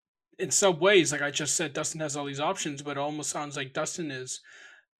 in some ways, like I just said, Dustin has all these options, but it almost sounds like Dustin is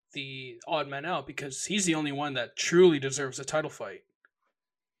the odd man out because he's the only one that truly deserves a title fight.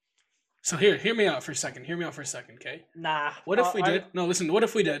 So hear me out for a second. Okay? Nah. What if we did? No, listen. What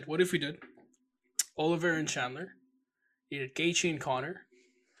if we did? Oliveira and Chandler. You did Gaethje and Conor,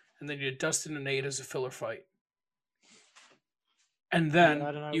 and then you did Dustin and Nate as a filler fight. And then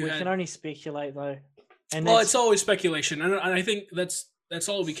I don't know. We can only speculate though. And it's always speculation, and I think that's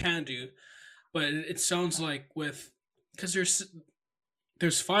all we can do. But it sounds like because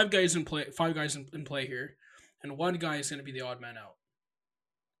there's 5 guys in play play here, and one guy is going to be the odd man out.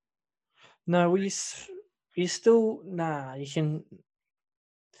 No, you still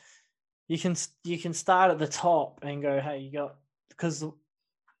you can start at the top and go, hey, you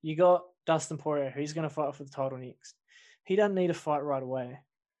got Dustin Poirier, who's going to fight for the title next. He doesn't need a fight right away.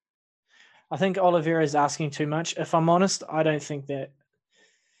 I think Oliveira is asking too much. If I'm honest, I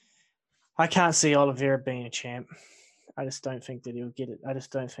can't see Oliveira being a champ. I just don't think that he'll get it. I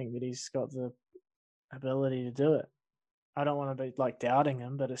just don't think that he's got the ability to do it. I don't want to be like doubting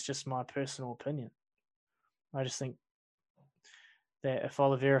him, but it's just my personal opinion. I just think that if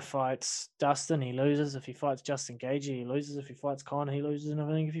Oliveira fights Dustin, he loses. If he fights Justin Gaethje, he loses. If he fights Conor, he loses. And I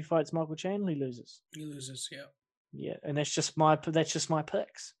think if he fights Michael Chandler, he loses. He loses, yeah. Yeah, and that's just my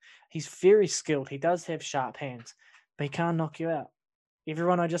picks. He's very skilled. He does have sharp hands, but he can't knock you out.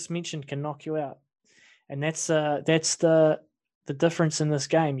 Everyone I just mentioned can knock you out, and that's the difference in this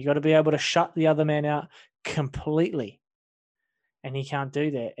game. You got to be able to shut the other man out completely, and he can't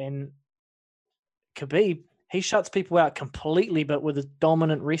do that. And Khabib, he shuts people out completely, but with a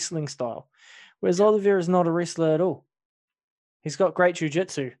dominant wrestling style, whereas Oliveira is not a wrestler at all. He's got great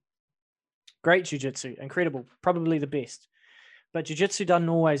jiu-jitsu, incredible, probably the best. But jiu-jitsu doesn't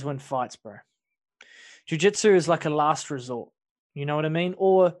always win fights, bro. Jiu-jitsu is like a last resort. You know what I mean?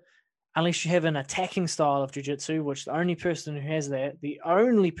 Or unless you have an attacking style of jiu-jitsu, which the only person who has that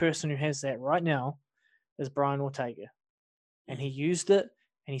right now is Brian Ortega. And he used it,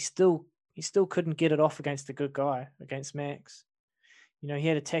 and he still couldn't get it off against a good guy, against Max. You know, he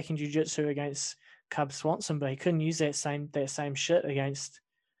had attacking jiu-jitsu against Cub Swanson, but he couldn't use that same shit against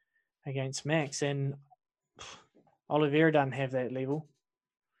Max. And Oliveira doesn't have that level.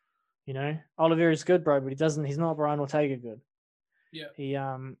 You know, Oliveira's good, bro, but he's not Brian Ortega good.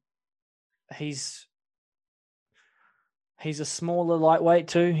 Yeah. He's a smaller lightweight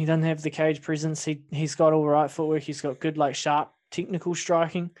too. He doesn't have the cage presence. He's got all right footwork. He's got good, like, sharp technical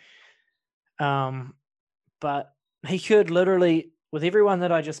striking. But he could literally, with everyone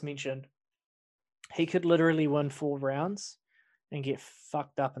that I just mentioned, he could literally win 4 rounds and get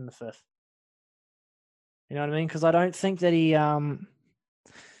fucked up in the 5th. You know what I mean? Because I don't think that he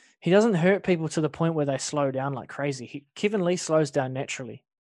doesn't hurt people to the point where they slow down like crazy. Kevin Lee slows down naturally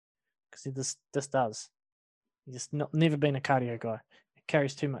because he this does. He's just never been a cardio guy. He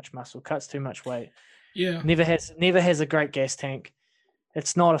carries too much muscle, cuts too much weight. Yeah. Never has a great gas tank.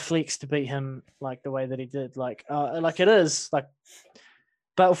 It's not a flex to beat him like the way that he did. Like it is like.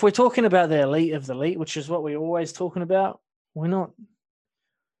 But if we're talking about the elite of the elite, which is what we're always talking about, we're not.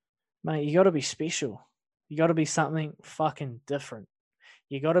 Mate, you got to be special. You got to be something fucking different.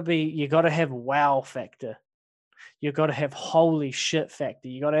 You got to have wow factor. You got to have holy shit factor.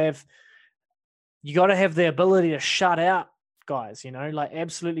 You got to have the ability to shut out guys, you know, like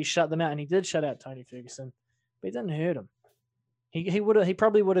absolutely shut them out. And he did shut out Tony Ferguson, but he didn't hurt him. He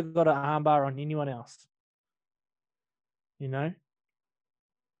probably would have got an armbar on anyone else, you know.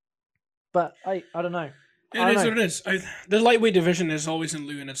 But I don't know. It is what it is. The lightweight division is always in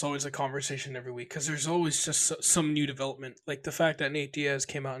Lou, and it's always a conversation every week because there's always just some new development. Like the fact that Nate Diaz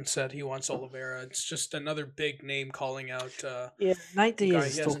came out and said he wants Oliveira. It's just another big name calling out. Nate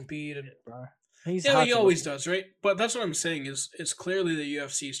Diaz he hasn't beat, and bro. He always does, right? But that's what I'm saying is it's clearly the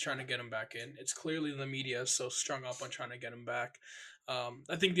UFC is trying to get him back in. It's clearly the media is so strung up on trying to get him back.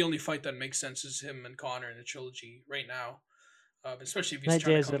 I think the only fight that makes sense is him and Conor in the trilogy right now. Especially if he's Nate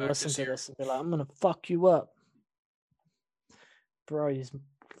trying Diaz to come would back listen this to year. this and be like, "I'm gonna fuck you up, bro." He's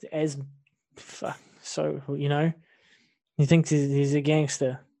so, you know, he thinks he's a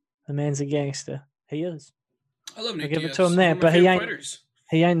gangster. The man's a gangster. He is. I love Nate I'll give Diaz. it to him there, but he ain't. Fighters.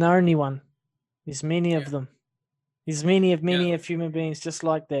 He ain't the only one. There's many of them. There's many of human beings just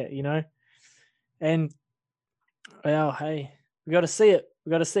like that, you know. And well, hey, we got to see it.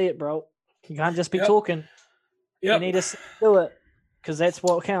 We got to see it, bro. You can't just be talking. You need to do it because that's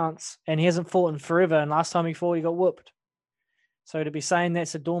what counts. And he hasn't fought in forever. And last time he fought, he got whooped. So to be saying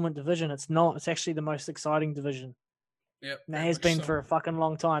that's a dormant division, it's not. It's actually the most exciting division. Yeah, and it has been for a fucking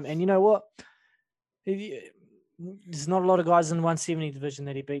long time. And you know what? There's not a lot of guys in the 170 division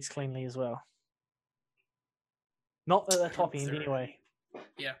that he beats cleanly as well. Not at the top end, anyway.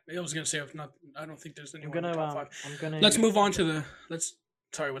 Yeah, I was gonna say if not. I don't think there's anyone in the top 5. I'm Let's move on to the.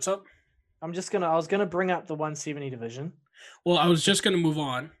 Sorry, what's up? I was gonna bring up the 170 division. Well, I was just gonna move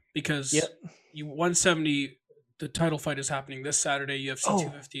on because 170. The title fight is happening this Saturday, UFC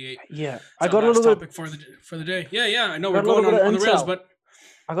 258. Yeah, so I got a little topic for the day. Yeah, I know we're going on the rails, but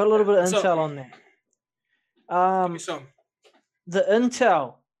I got a little bit of intel on that. Give me some. The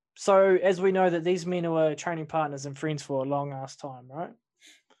intel. So as we know that these men were training partners and friends for a long ass time, right?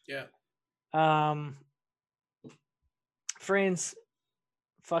 Yeah. Friends,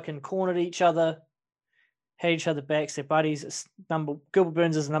 fucking cornered each other, had each other backs. Their buddies. Gilbert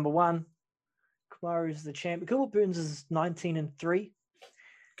Burns is number 1. Kamaru is the champ. Gilbert Burns is 19-3.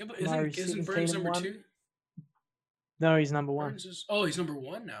 Isn't Burns number 2? No, he's number 1. He's number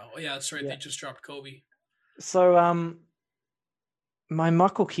 1 now. Oh yeah, that's right. Yeah. They just dropped Kobe. So my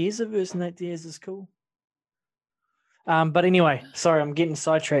Michael Chiesa versus Nate Diaz is cool. But anyway, sorry, I'm getting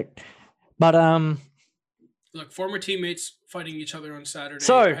sidetracked. But look, former teammates fighting each other on Saturday.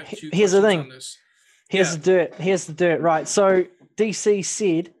 So here's the thing. Here's the dirt. Right. So DC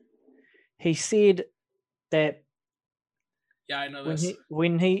said. He said that. Yeah, I know this.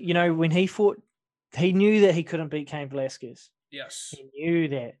 When he fought, he knew that he couldn't beat Cain Velasquez. Yes. He knew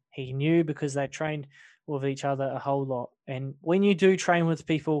that. He knew because they trained with each other a whole lot. And when you do train with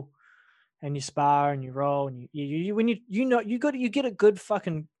people, and you spar and you roll and you get a good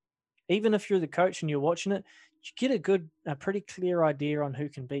fucking, even if you're the coach and you're watching it, you get a pretty clear idea on who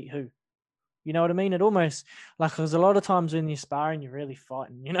can beat who. You know what I mean? It almost like, there's a lot of times when you're sparring, you're really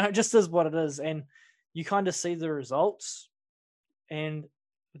fighting, you know, it just is what it is. And you kind of see the results, and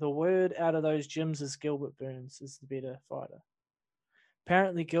the word out of those gyms is Gilbert Burns is the better fighter.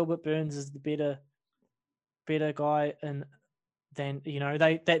 apparently Gilbert Burns is the better guy, and then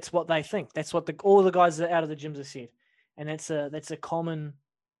that's what they think. That's what all the guys out of the gyms have said, and that's a common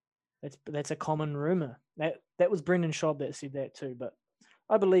rumor. That was Brendan Schaub that said that too, but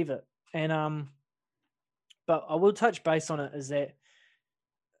I believe it. And but I will touch base on it, is that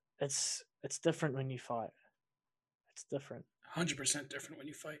it's different when you fight. It's different. 100% different when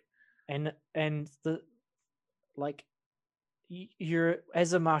you fight. And the you're,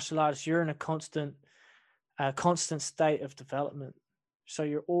 as a martial artist, you're in a constant state of development. So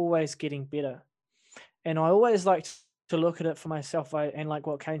you're always getting better. And I always like to look at it for myself. And like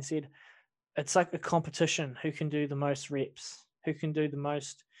what Kane said, it's like a competition. Who can do the most reps? Who can do the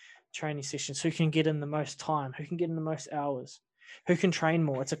most training sessions? Who can get in the most time? Who can get in the most hours? Who can train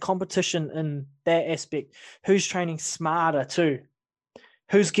more? It's a competition in that aspect. Who's training smarter too?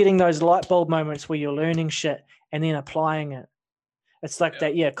 Who's getting those light bulb moments where you're learning shit and then applying it? It's like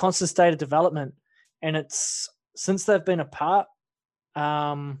that, constant state of development. And it's, since they've been apart,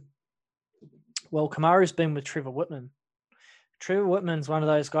 Kamaru's been with Trevor Whitman. Trevor Whitman's one of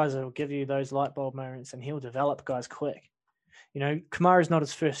those guys that will give you those light bulb moments, and he'll develop guys quick. Kamaru's not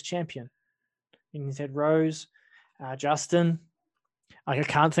his first champion. And he's had Rose, Justin. I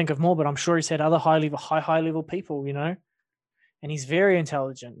can't think of more, but I'm sure he's had other high level people, and he's very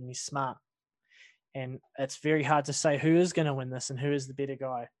intelligent and he's smart. And it's very hard to say who is going to win this and who is the better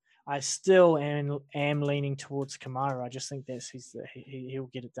guy. I still am leaning towards Kamaru. I just think he'll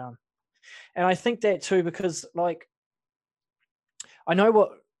get it done. And I think that too, because I know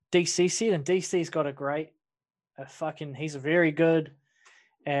what DC said, and DC's got a great, he's very good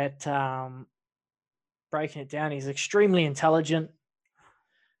at breaking it down. He's extremely intelligent,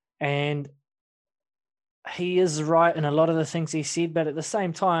 and he is right in a lot of the things he said, but at the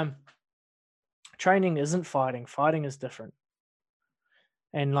same time, training isn't fighting. Fighting is different.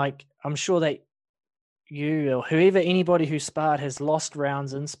 And I'm sure that you or anybody who sparred has lost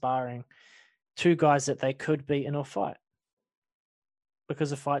rounds in sparring to guys that they could beat in a fight,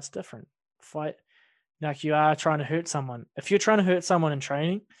 because a fight's different. You are trying to hurt someone. If you're trying to hurt someone in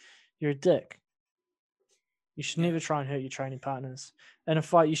training, you're a dick. You should never try and hurt your training partners. In a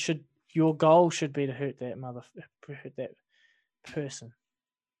fight, your goal should be to hurt that person,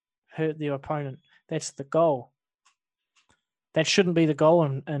 hurt the opponent. That's the goal. That shouldn't be the goal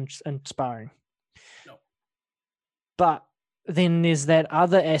in sparring. No. But then there's that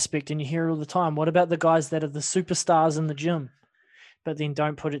other aspect, and you hear it all the time. What about the guys that are the superstars in the gym, but then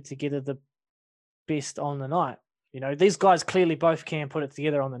don't put it together the best on the night? These guys clearly both can put it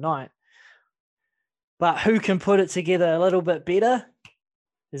together on the night. But who can put it together a little bit better?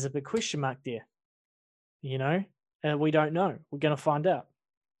 There's a big question mark there. And we don't know. We're going to find out.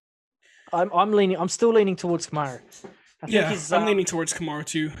 I'm still leaning towards Kamaru. I'm leaning towards Kamaru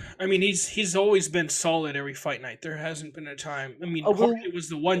too. I mean, he's always been solid every fight night. There hasn't been a time. I mean, it was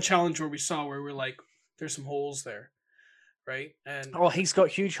the one challenge where we're like, there's some holes there, right? And he's got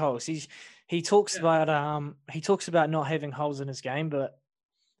huge holes. He talks about not having holes in his game, but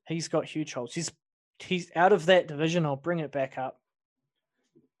he's got huge holes. He's out of that division. I'll bring it back up.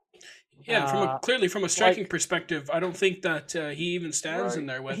 Yeah, from a striking perspective, I don't think that he even stands in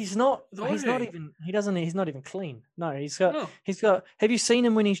there with. He's not even clean. No, he's got. Have you seen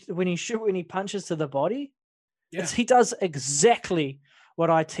him when he punches to the body? Yeah. He does exactly what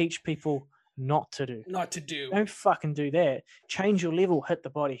I teach people not to do. Not to do. Don't fucking do that. Change your level, hit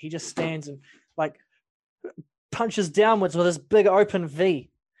the body. He just stands and punches downwards with his big open V.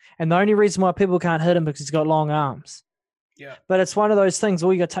 And the only reason why people can't hit him because he's got long arms. Yeah, but it's one of those things.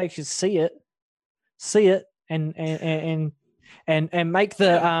 All you got to take is see it, and make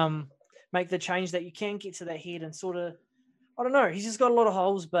the change that you can get to that head and sort of. I don't know. He's just got a lot of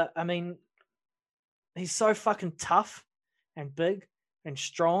holes, but I mean, he's so fucking tough and big and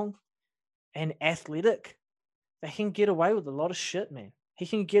strong and athletic. They can get away with a lot of shit, man. He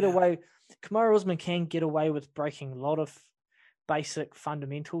can get away. Kamaru Usman can get away with breaking a lot of basic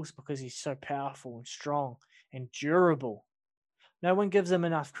fundamentals because he's so powerful and strong and durable. No one gives him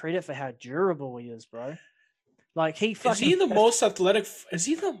enough credit for how durable he is, bro. Is he the most athletic? Is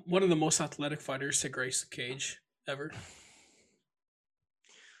he one of the most athletic fighters to grace the cage ever?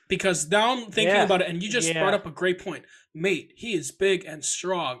 Because now I'm thinking about it, and you just brought up a great point, mate. He is big and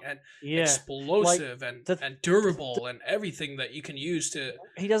strong and explosive and durable and everything that you can use to.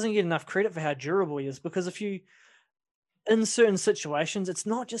 He doesn't get enough credit for how durable he is, because in certain situations, it's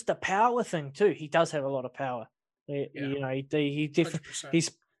not just a power thing too. He does have a lot of power. He definitely,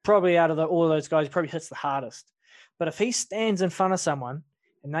 he's probably out of all of those guys, he probably hits the hardest. But if he stands in front of someone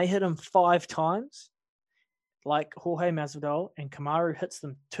and they hit him 5 times, like Jorge Masvidal and Kamaru hits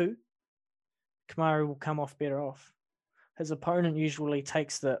them too, Kamaru will come off better off. His opponent usually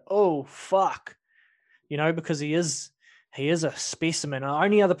takes the, oh, fuck, because he is a specimen. The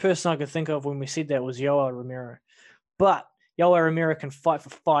only other person I could think of when we said that was Yoel Romero. But Yoel Romero can fight for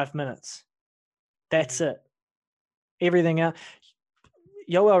 5 minutes. That's it. Everything else.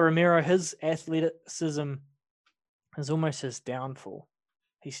 Yoel Romero, his athleticism is almost his downfall.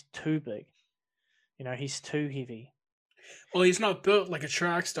 He's too big. He's too heavy. Well, he's not built like a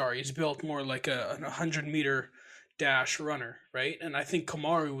track star. He's built more like a 100-meter dash runner, right? And I think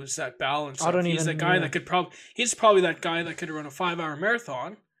Kamaru was that balance. He's that guy that could he's probably that guy that could run a 5-hour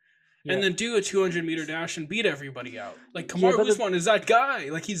marathon and then do a 200-meter dash and beat everybody out. Like Kamaru Usman is that guy.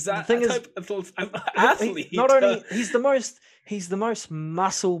 Like he's that type of athlete. He's the most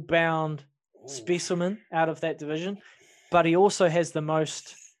muscle bound specimen out of that division, but he also has the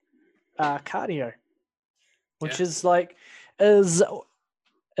most cardio, which is a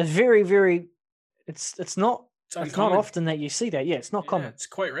very, very. It's not often that you see that. Yeah, it's not common. It's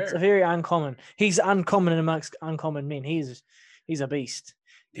quite rare. It's very uncommon. He's uncommon amongst uncommon men. He's a beast.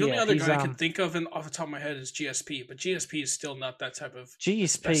 The only other guy I can think of off the top of my head is GSP, but GSP is still not that type of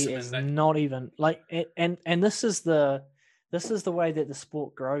GSP is not even like and this is the way that the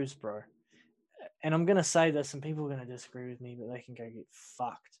sport grows, bro. And I'm gonna say this, and people are gonna disagree with me, but they can go get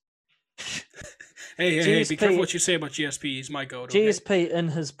fucked. Hey, be careful what you say about GSP. He's my goat. GSP in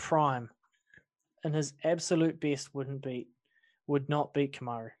his prime, in his absolute best, would not beat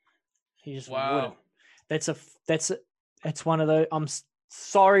Kamaru. He just wouldn't. That's one of those. I'm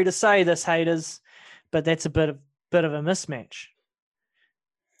sorry to say this, haters, but that's a bit of a mismatch.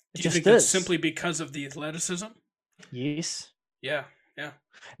 Do you think that's simply because of the athleticism? Yes. Yeah.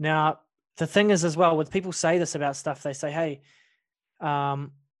 Now the thing is, as well, when people say this about stuff, they say, "Hey,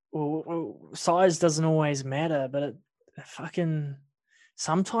 size doesn't always matter," but it fucking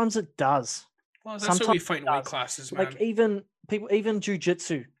sometimes it does. Well, that's why we fight in weight classes, man. Like even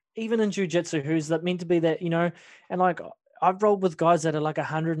jiu-jitsu, even in jiu-jitsu, who's meant to be that, and like I've rolled with guys that are like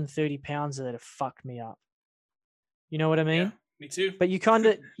 130 pounds that have fucked me up. You know what I mean? Yeah, me too. But you kind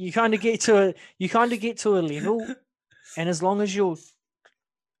of get to a level, and as long as you're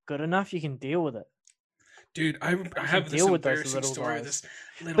good enough, you can deal with it. Dude, I have this embarrassing story.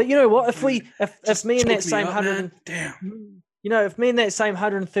 But you know what? If me and that same 100, damn, if me and that same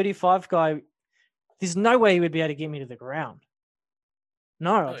 135 guy, there's no way he would be able to get me to the ground.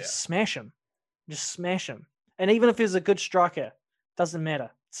 No, I'll just smash him. Just smash him. And even if he's a good striker, doesn't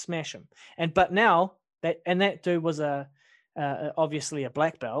matter. Smash him. But now that dude was obviously a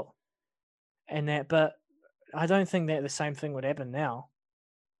black belt, but I don't think that the same thing would happen now.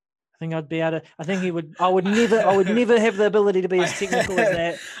 I think I'd be able to. I think he would. I would never have the ability to be as technical as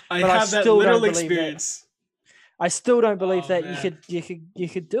that. I have that little experience. I still don't believe that you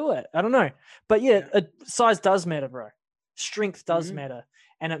could do it. I don't know, but size does matter, bro. Strength does matter,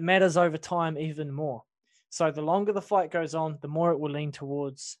 and it matters over time even more. So the longer the fight goes on, the more it will lean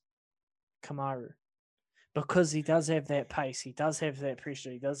towards Kamaru, because he does have that pace. He does have that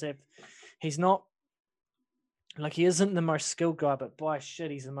pressure. He's not like, he isn't the most skilled guy, but by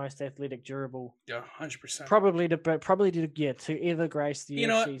shit, he's the most athletic, durable. Yeah, 100%. Probably to ever grace the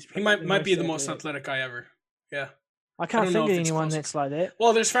UFC. He might be the most athletic guy ever. Yeah. I can't think of anyone that's like that.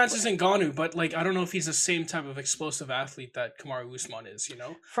 Well, there's Francis Ngannou, but like I don't know if he's the same type of explosive athlete that Kamaru Usman is.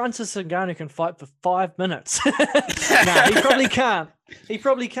 Francis Ngannou can fight for 5 minutes. No, he probably can't. He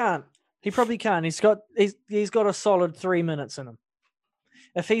probably can't. He's got a solid 3 minutes in him.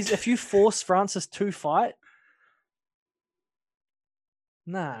 If you force Francis to fight,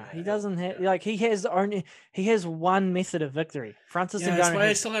 he doesn't have he has one method of victory. Francis Ngannou. That's why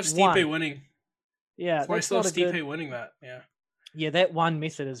I still have Stipe winning. Yeah, that's why I still have Stipe winning that. Yeah. Yeah, that one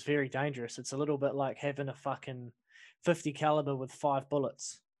method is very dangerous. It's a little bit like having a fucking 50 caliber with 5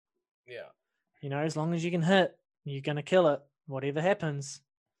 bullets. Yeah. As long as you can hit, you're gonna kill it. Whatever happens.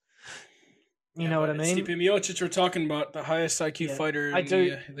 You know what I mean? Stipe Miocic, we're talking about the highest IQ fighter in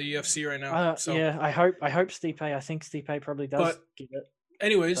the UFC right now. Yeah, I hope Stipe. I think Stipe probably does get it.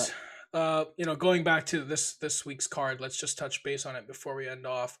 Anyways, going back to this week's card, let's just touch base on it before we end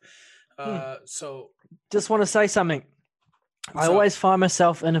off. So just want to say something. I always find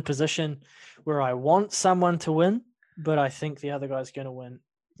myself in a position where I want someone to win, but I think the other guy's going to win.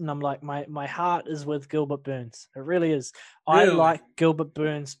 And I'm like, my heart is with Gilbert Burns. It really is. Really? I like Gilbert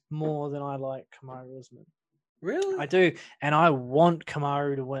Burns more than I like Kamaru Usman. Really? I do. And I want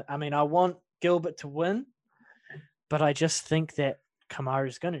Kamaru to win. I mean, I want Gilbert to win, but I just think that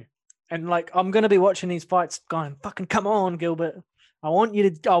Kamaru's going to. And like, I'm going to be watching these fights going, fucking come on, Gilbert. I want you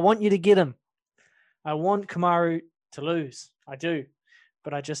to get him. I want Kamaru to lose. I do,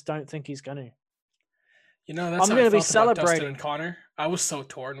 but I just don't think he's going to. You know, that's I'm how I going to be felt about Dustin celebrating. and Connor. I was so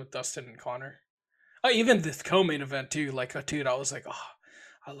torn with Dustin and Connor. Even the co-main event too. Like, dude, I was like, oh,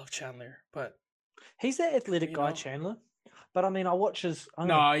 I love Chandler, but he's that athletic guy, Chandler. But I mean, I watch his.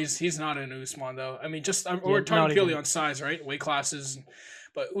 No, he's not an Usman though. I mean, we're talking purely on size, right? Weight classes,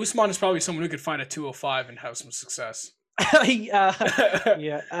 but Usman is probably someone who could fight at 205 and have some success. Yeah.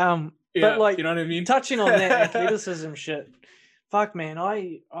 But like, you know what I mean? Touching on that athleticism shit. Fuck, man,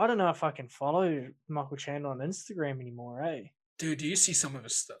 I don't know if I can follow Michael Chandler on Instagram anymore, eh? Dude, do you see some of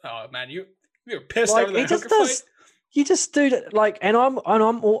his stuff? Oh man, you're pissed like, over that hooker fight. You just do that, like,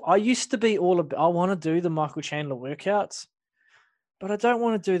 I used to be all about. I want to do the Michael Chandler workouts, but I don't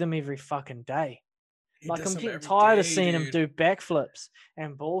want to do them every fucking day. Like, I'm getting tired of seeing him do backflips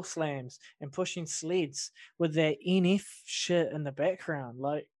and ball slams and pushing sleds with that NF shit in the background.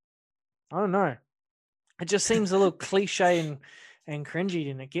 Like, I don't know. It just seems a little cliche and cringy,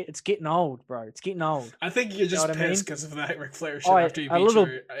 and it's getting old, bro. It's getting old. I think you're just pissed because of that Ric Flair shit after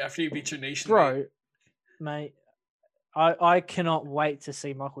you beat your nation, bro, mate. I cannot wait to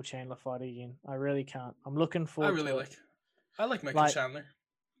see Michael Chandler fight again. I really can't. I'm looking forward. I like Michael Chandler.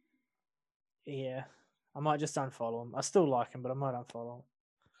 Yeah, I might just unfollow him. I still like him, but I might unfollow him.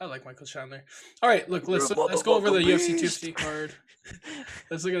 I like Michael Chandler. All right, look, let's go over the UFC 250 card.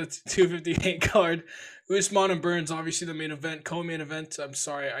 Let's look at the 258 card. Usman and Burns, obviously the main event, co-main event. I'm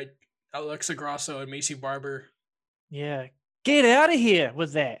sorry, Alexa Grasso and Macy Barber. Yeah, get out of here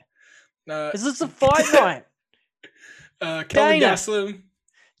with that. Is this a fight night? Kelvin Gastelum.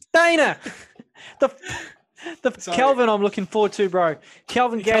 Dana. The Kelvin I'm looking forward to, bro.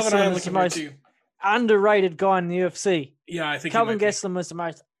 Kelvin Gastelum is the most underrated guy in the UFC. Yeah, I think Kelvin Gastelum is the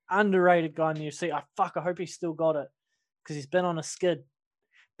most underrated guy in the UFC. I hope he's still got it because he's been on a skid.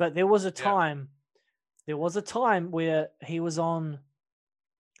 But there was a time where he was on,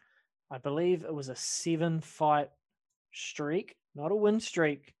 I believe it was a 7-fight streak, not a win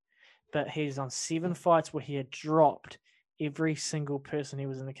streak, but he's on 7 fights where he had dropped every single person he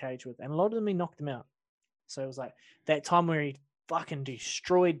was in the cage with. And a lot of them, he knocked them out. So it was like that time where he fucking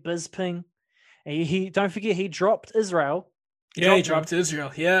destroyed Bisping. And he don't forget, he dropped Israel. He dropped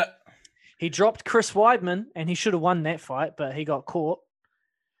Israel. Yeah. He dropped Chris Weidman, and he should have won that fight, but he got caught.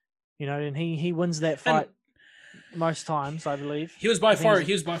 You know, and he wins that fight most times, I believe. He was by far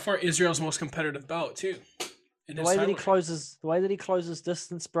Israel's most competitive bout too. The way that he closes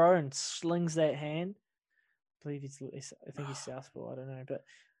distance, bro, and slings that hand. I think he's southpaw. I don't know, but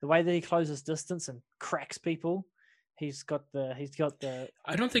the way that he closes distance and cracks people, he's got the.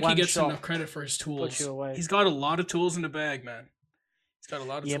 I don't think he gets enough credit for his tools. He's got a lot of tools in the bag, man. He's got a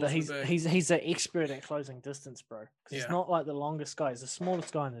lot of tools in the bag. He's an expert at closing distance, bro. Because he's not like the longest guy. He's the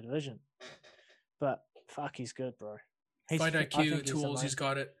smallest guy in the division. But fuck, he's good, bro. Fight IQ, tools, he's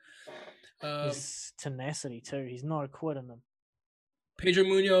got it. His tenacity too. He's not a quit in them. Pedro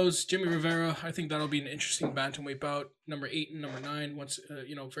Munoz, Jimmy Rivera. I think that'll be an interesting bantamweight bout. Number 8 and number 9, once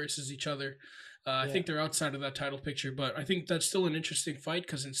versus each other. I think they're outside of that title picture, but I think that's still an interesting fight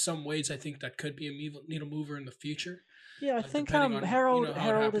because in some ways I think that could be a needle mover in the future. Yeah, I think how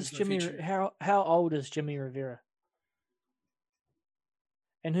old is Jimmy Rivera?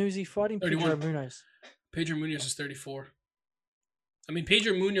 And who's he fighting? 31. Pedro Munoz. Pedro Munoz is 34. I mean,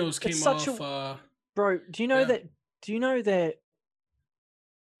 Pedro Munoz came off. Bro, do you know that? Do you know that?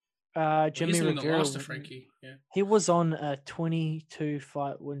 Jimmy he's the one Rivera that lost to Frankie. Yeah, he was on a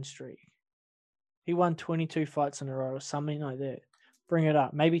 22-fight win streak. He won 22 fights in a row or something like that. Bring it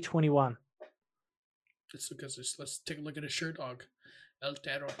up, maybe 21. Let's take a look at his shirt, dog. El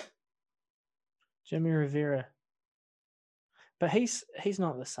Terror. Jimmy Rivera. But he's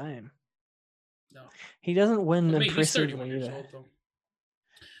not the same. No. He doesn't win impressively he's 31 either. years old, though.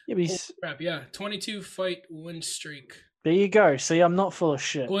 Yeah, but crap, yeah. 22 fight win streak. There you go. See, I'm not full of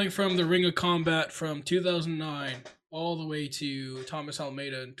shit. Going from the Ring of Combat from 2009 all the way to Thomas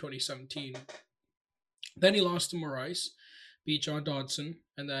Almeida in 2017. Then he lost to Moraes, beat John Dodson,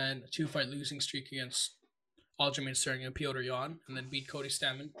 and then a 2-fight losing streak against Aljamain Sterling and Piotr Jan, and then beat Cody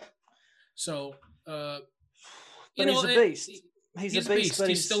Stamann. So, he's a beast. He's a beast, but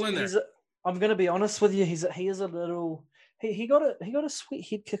he's still in there. I'm going to be honest with you. He is a little. He got a sweet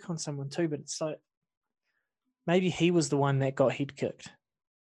head kick on someone too, but it's like maybe he was the one that got head kicked.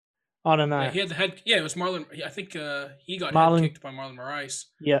 I don't know. Yeah, he had the head. Yeah, it was Marlon. I think he got head kicked by Marlon Moraes.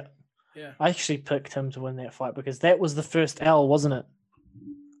 Yeah. Yeah. I actually picked him to win that fight because that was the first L, wasn't it?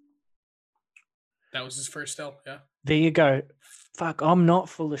 That was his first L. Yeah. There you go. Fuck, I'm not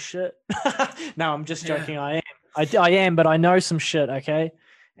full of shit. No, I'm just joking. Yeah. I am, but I know some shit. Okay.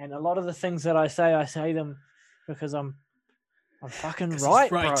 And a lot of the things that I say them because I'm fucking right,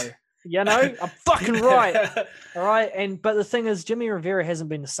 bro. You know, I'm fucking right. All right. But the thing is, Jimmy Rivera hasn't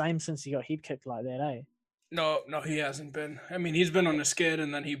been the same since he got head kicked like that, eh? No, he hasn't been. I mean, he's been on the skid,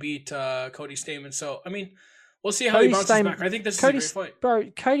 and then he beat Cody Stamann. So, I mean, we'll see how he bounces back. I think this is a great fight.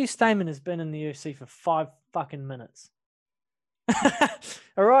 Bro, Cody Stamann has been in the UFC for 5 fucking minutes.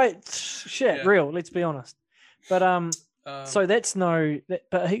 All right, shit, real. Let's be honest. But so that's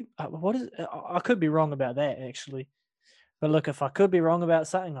but he. What is? I could be wrong about that actually. But look, if I could be wrong about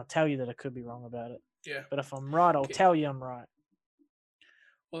something, I'll tell you that I could be wrong about it. Yeah. But if I'm right, I'll tell you I'm right.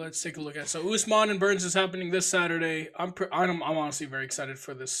 Well, let's take a look at it. So Usman and Burns is happening this Saturday. I'm honestly very excited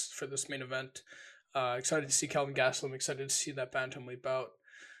for this main event. Excited to see Kelvin Gastelum. Excited to see that bantamweight bout.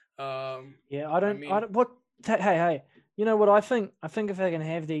 Hey, you know what I think? I think if they can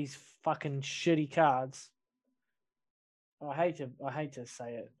have these fucking shitty cards, I hate to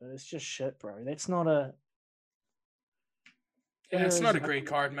say it, but it's just shit, bro. That's not a. Yeah, it's not a great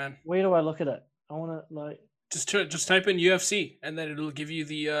card, man. Where do I look at it? I want to just type in UFC, and then it'll give you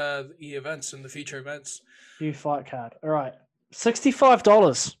the events and the feature events. View fight card. All right,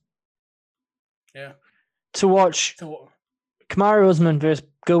 $65. Yeah. To watch Kamaru Usman versus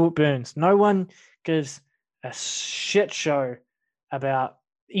Gilbert Burns. No one gives a shit show about.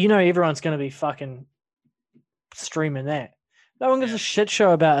 Everyone's going to be fucking streaming that. No one gives a shit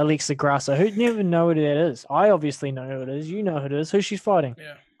show about Alexa Grasso. Who'd never know who that is? I obviously know who it is. You know who it is. Who's she fighting?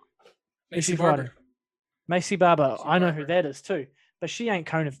 Yeah. Macy Barber. Macy Barber. I know who that is too. But she ain't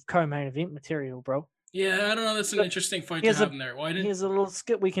co-main event material, bro. Yeah, I don't know. That's an interesting fight to have in there. Here's a little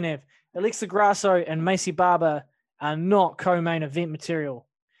skit we can have. Alexa Grasso and Macy Barber are not co-main event material.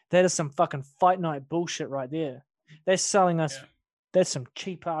 That is some fucking fight night bullshit right there. They're selling us. Yeah. That's some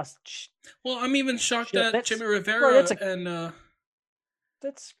cheap ass. Well, I'm even shocked that Jimmy Rivera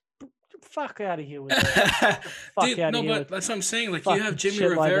That's fuck out of here with that. Dude, no, but that's what I'm saying. Like, you have Jimmy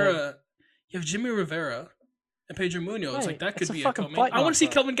Rivera, and Pedro Munoz. Mate, like, that could be a co-main. I want to see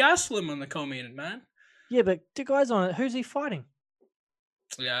Kelvin Gastelum on the co-main, man. Yeah, but the guy's on it. Who's he fighting?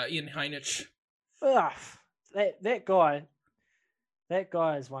 Yeah, Ian Heinich. Ugh, that guy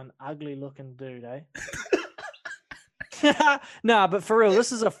is one ugly looking dude, eh? Nah, but for real,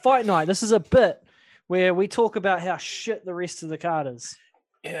 this is a fight night. This is a bit where we talk about how shit the rest of the card is.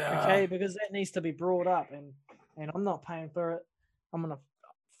 Yeah. Okay, because that needs to be brought up, and I'm not paying for it. I'm gonna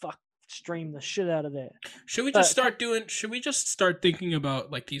stream the shit out of that. Should we just start thinking about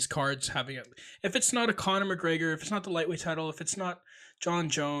like these cards having it? If it's not a Conor McGregor, if it's not the lightweight title, if it's not John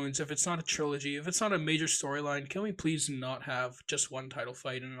Jones, if it's not a trilogy, if it's not a major storyline, can we please not have just one title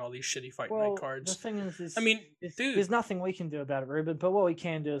fight and all these shitty fight night cards? The thing is, I mean, dude, there's nothing we can do about it, Ruben. But what we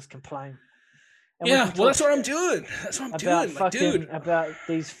can do is complain. And yeah, well, that's what I'm doing. Dude. About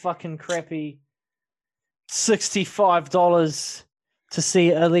these fucking crappy $65 to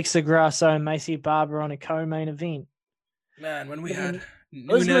see Alexa Grasso and Macy Barber on a co-main event. Man, when we had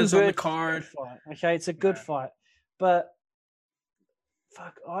Nunes on the card. Okay, it's a good fight. But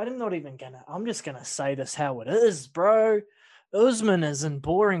fuck, I'm just gonna say this how it is, bro. Usman is in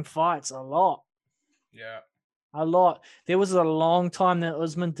boring fights a lot. Yeah. A lot. There was a long time that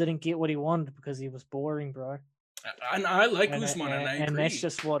Usman didn't get what he wanted because he was boring, bro. And I like Usman, and I agree. And that's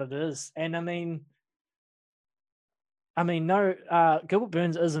just what it is. And I mean, no, Gilbert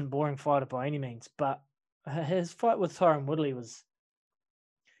Burns isn't a boring fighter by any means, but his fight with Tyron Woodley was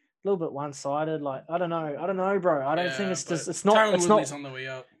a little bit one-sided. Like, I don't know, bro. I don't think it's not. Tyron Woodley's on the way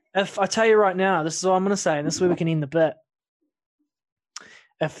up. If I tell you right now, this is what I'm going to say, and this is where we can end the bit.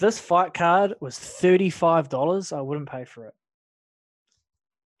 If this fight card was $35, I wouldn't pay for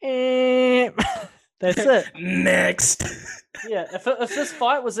it. That's it. Next. Yeah, if this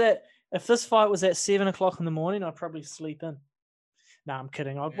fight was at 7:00 in the morning, I'd probably sleep in. No, I'm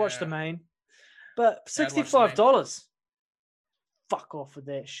kidding. I'd watch the main. But $65, fuck off with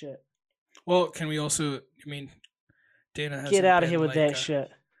that shit. Well, can we also? I mean, Dana hasn't get out of here with that shit.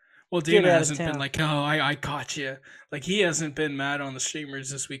 Well, Dana hasn't been like, oh, I caught you. Like, he hasn't been mad on the streamers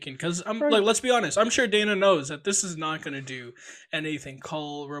this weekend. Because, let's be honest. I'm sure Dana knows that this is not going to do anything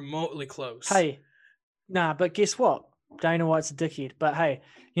call remotely close. Hey, nah, but guess what? Dana White's a dickhead. But, hey,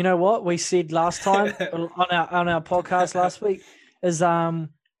 you know what we said last time on our podcast last week is,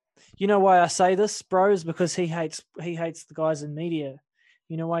 you know why I say this, bro, is because he hates the guys in media.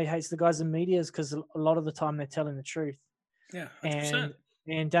 You know why he hates the guys in media is because a lot of the time they're telling the truth. Yeah, 100%.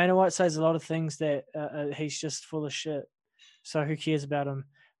 And Dana White says a lot of things that he's just full of shit. So who cares about him?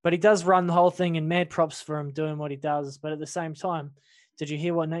 But he does run the whole thing, and mad props for him doing what he does. But at the same time, did you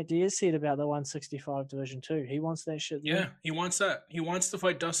hear what Nate Diaz said about the 165 division too? He wants that shit. Yeah, he wants that. He wants to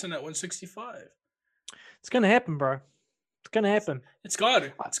fight Dustin at 165. It's gonna happen, bro. It's gonna happen. It's got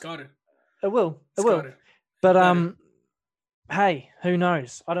it. It's got it. It will. It will. But hey, who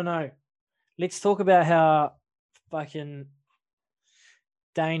knows? I don't know. Let's talk about how fucking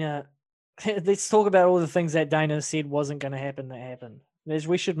Dana. Let's talk about all the things that Dana said wasn't going to happen that happened.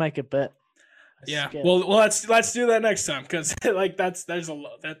 We should make a bit. Yeah. Well, let's do that next time because like that's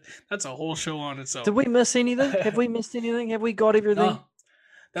a whole show on its own. Did we miss anything? Have we missed anything? Have we got everything? No.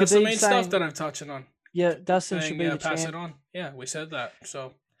 That's the main stuff that I'm touching on. Yeah, Dustin should be the pass champ. it on. Yeah, we said that.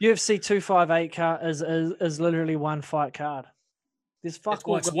 So UFC 258 card is literally one fight card. There's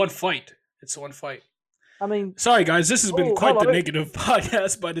it's one fight. It's one fight. I mean, sorry guys, this has been quite the negative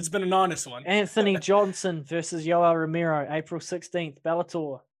podcast, but it's been an honest one. Anthony Johnson versus Yoel Romero, April 16th,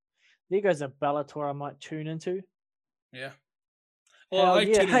 Bellator. There goes a Bellator I might tune into. Yeah. Well, I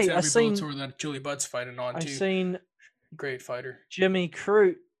like tuning into every Bellator that Julie Budd's fighting on too. I've seen great fighter. Jimmy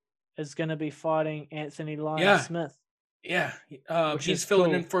Crute is going to be fighting Anthony Smith. Yeah. He's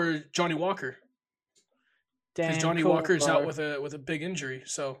filling in for Johnny Walker. Because Johnny Walker's out with a big injury,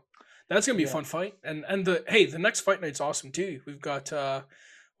 so that's gonna be a fun fight. And the next fight night's awesome too. We've got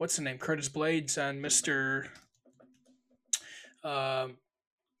what's the name? Curtis Blades and Mr.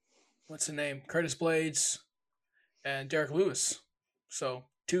 What's the name? Curtis Blades and Derek Lewis. So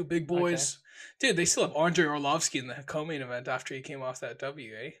 2 big boys. Okay. Dude, they still have Andre Orlovsky in the co-main event after he came off that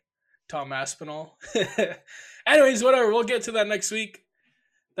W, eh? Tom Aspinall. Anyways, whatever. We'll get to that next week.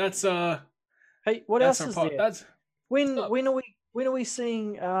 That's Hey, what else is there? When are we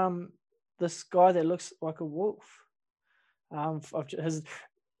seeing this guy that looks like a wolf? The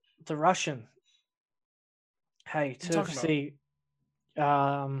Russian. Hey, to see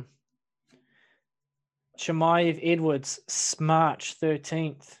Chimaev Edwards, March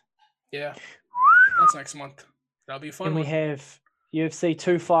 13th. Yeah, that's next month. That'll be a fun one. And we have UFC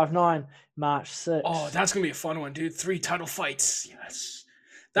 259, March 6th. Oh, that's going to be a fun one, dude. 3 title fights. Yes.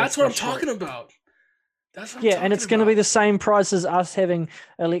 That's what I'm talking about. That's what and it's going to be the same price as us having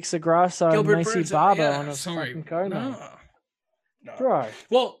Alexa Grasso and Macy Barber on a fucking co-main. No. Bro.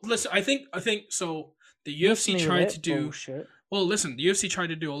 Well, listen, I think so. The UFC tried to do bullshit. Well, listen, the UFC tried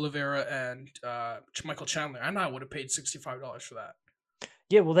to do Oliveira and Michael Chandler, and I would have paid $65 for that.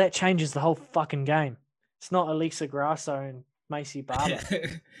 Yeah, well, that changes the whole fucking game. It's not Alexa Grasso and Macy Barber.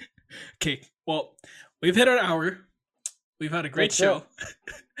 Okay, well, we've hit an hour. We've had a great show.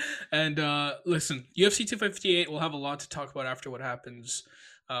 And listen, UFC 258, we'll have a lot to talk about after what happens,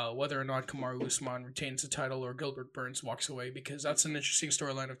 whether or not Kamaru Usman retains the title or Gilbert Burns walks away, because that's an interesting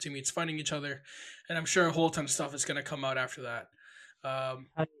storyline of teammates fighting each other. And I'm sure a whole ton of stuff is going to come out after that.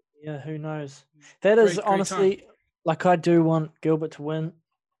 Yeah, who knows? That is honestly, like, I do want Gilbert to win,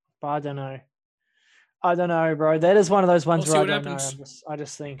 but I don't know. I don't know, bro. That is one of those ones where I don't know. I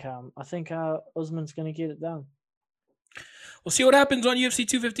just think Usman's going to get it done. We'll see what happens on UFC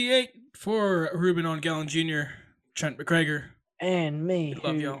 258 for Ruben on Gallon Jr., Trent McGregor. And me. We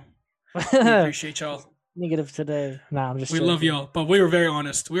love y'all. We appreciate y'all. Negative today. Nah, I'm just joking. Love y'all. But we were very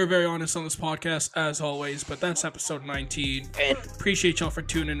honest. We were very honest on this podcast, as always. But that's episode 19. And appreciate y'all for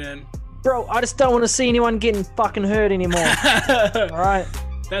tuning in. Bro, I just don't want to see anyone getting fucking hurt anymore. All right.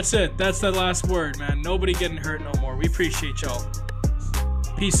 That's it. That's the last word, man. Nobody getting hurt no more. We appreciate y'all.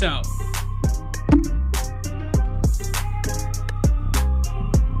 Peace out.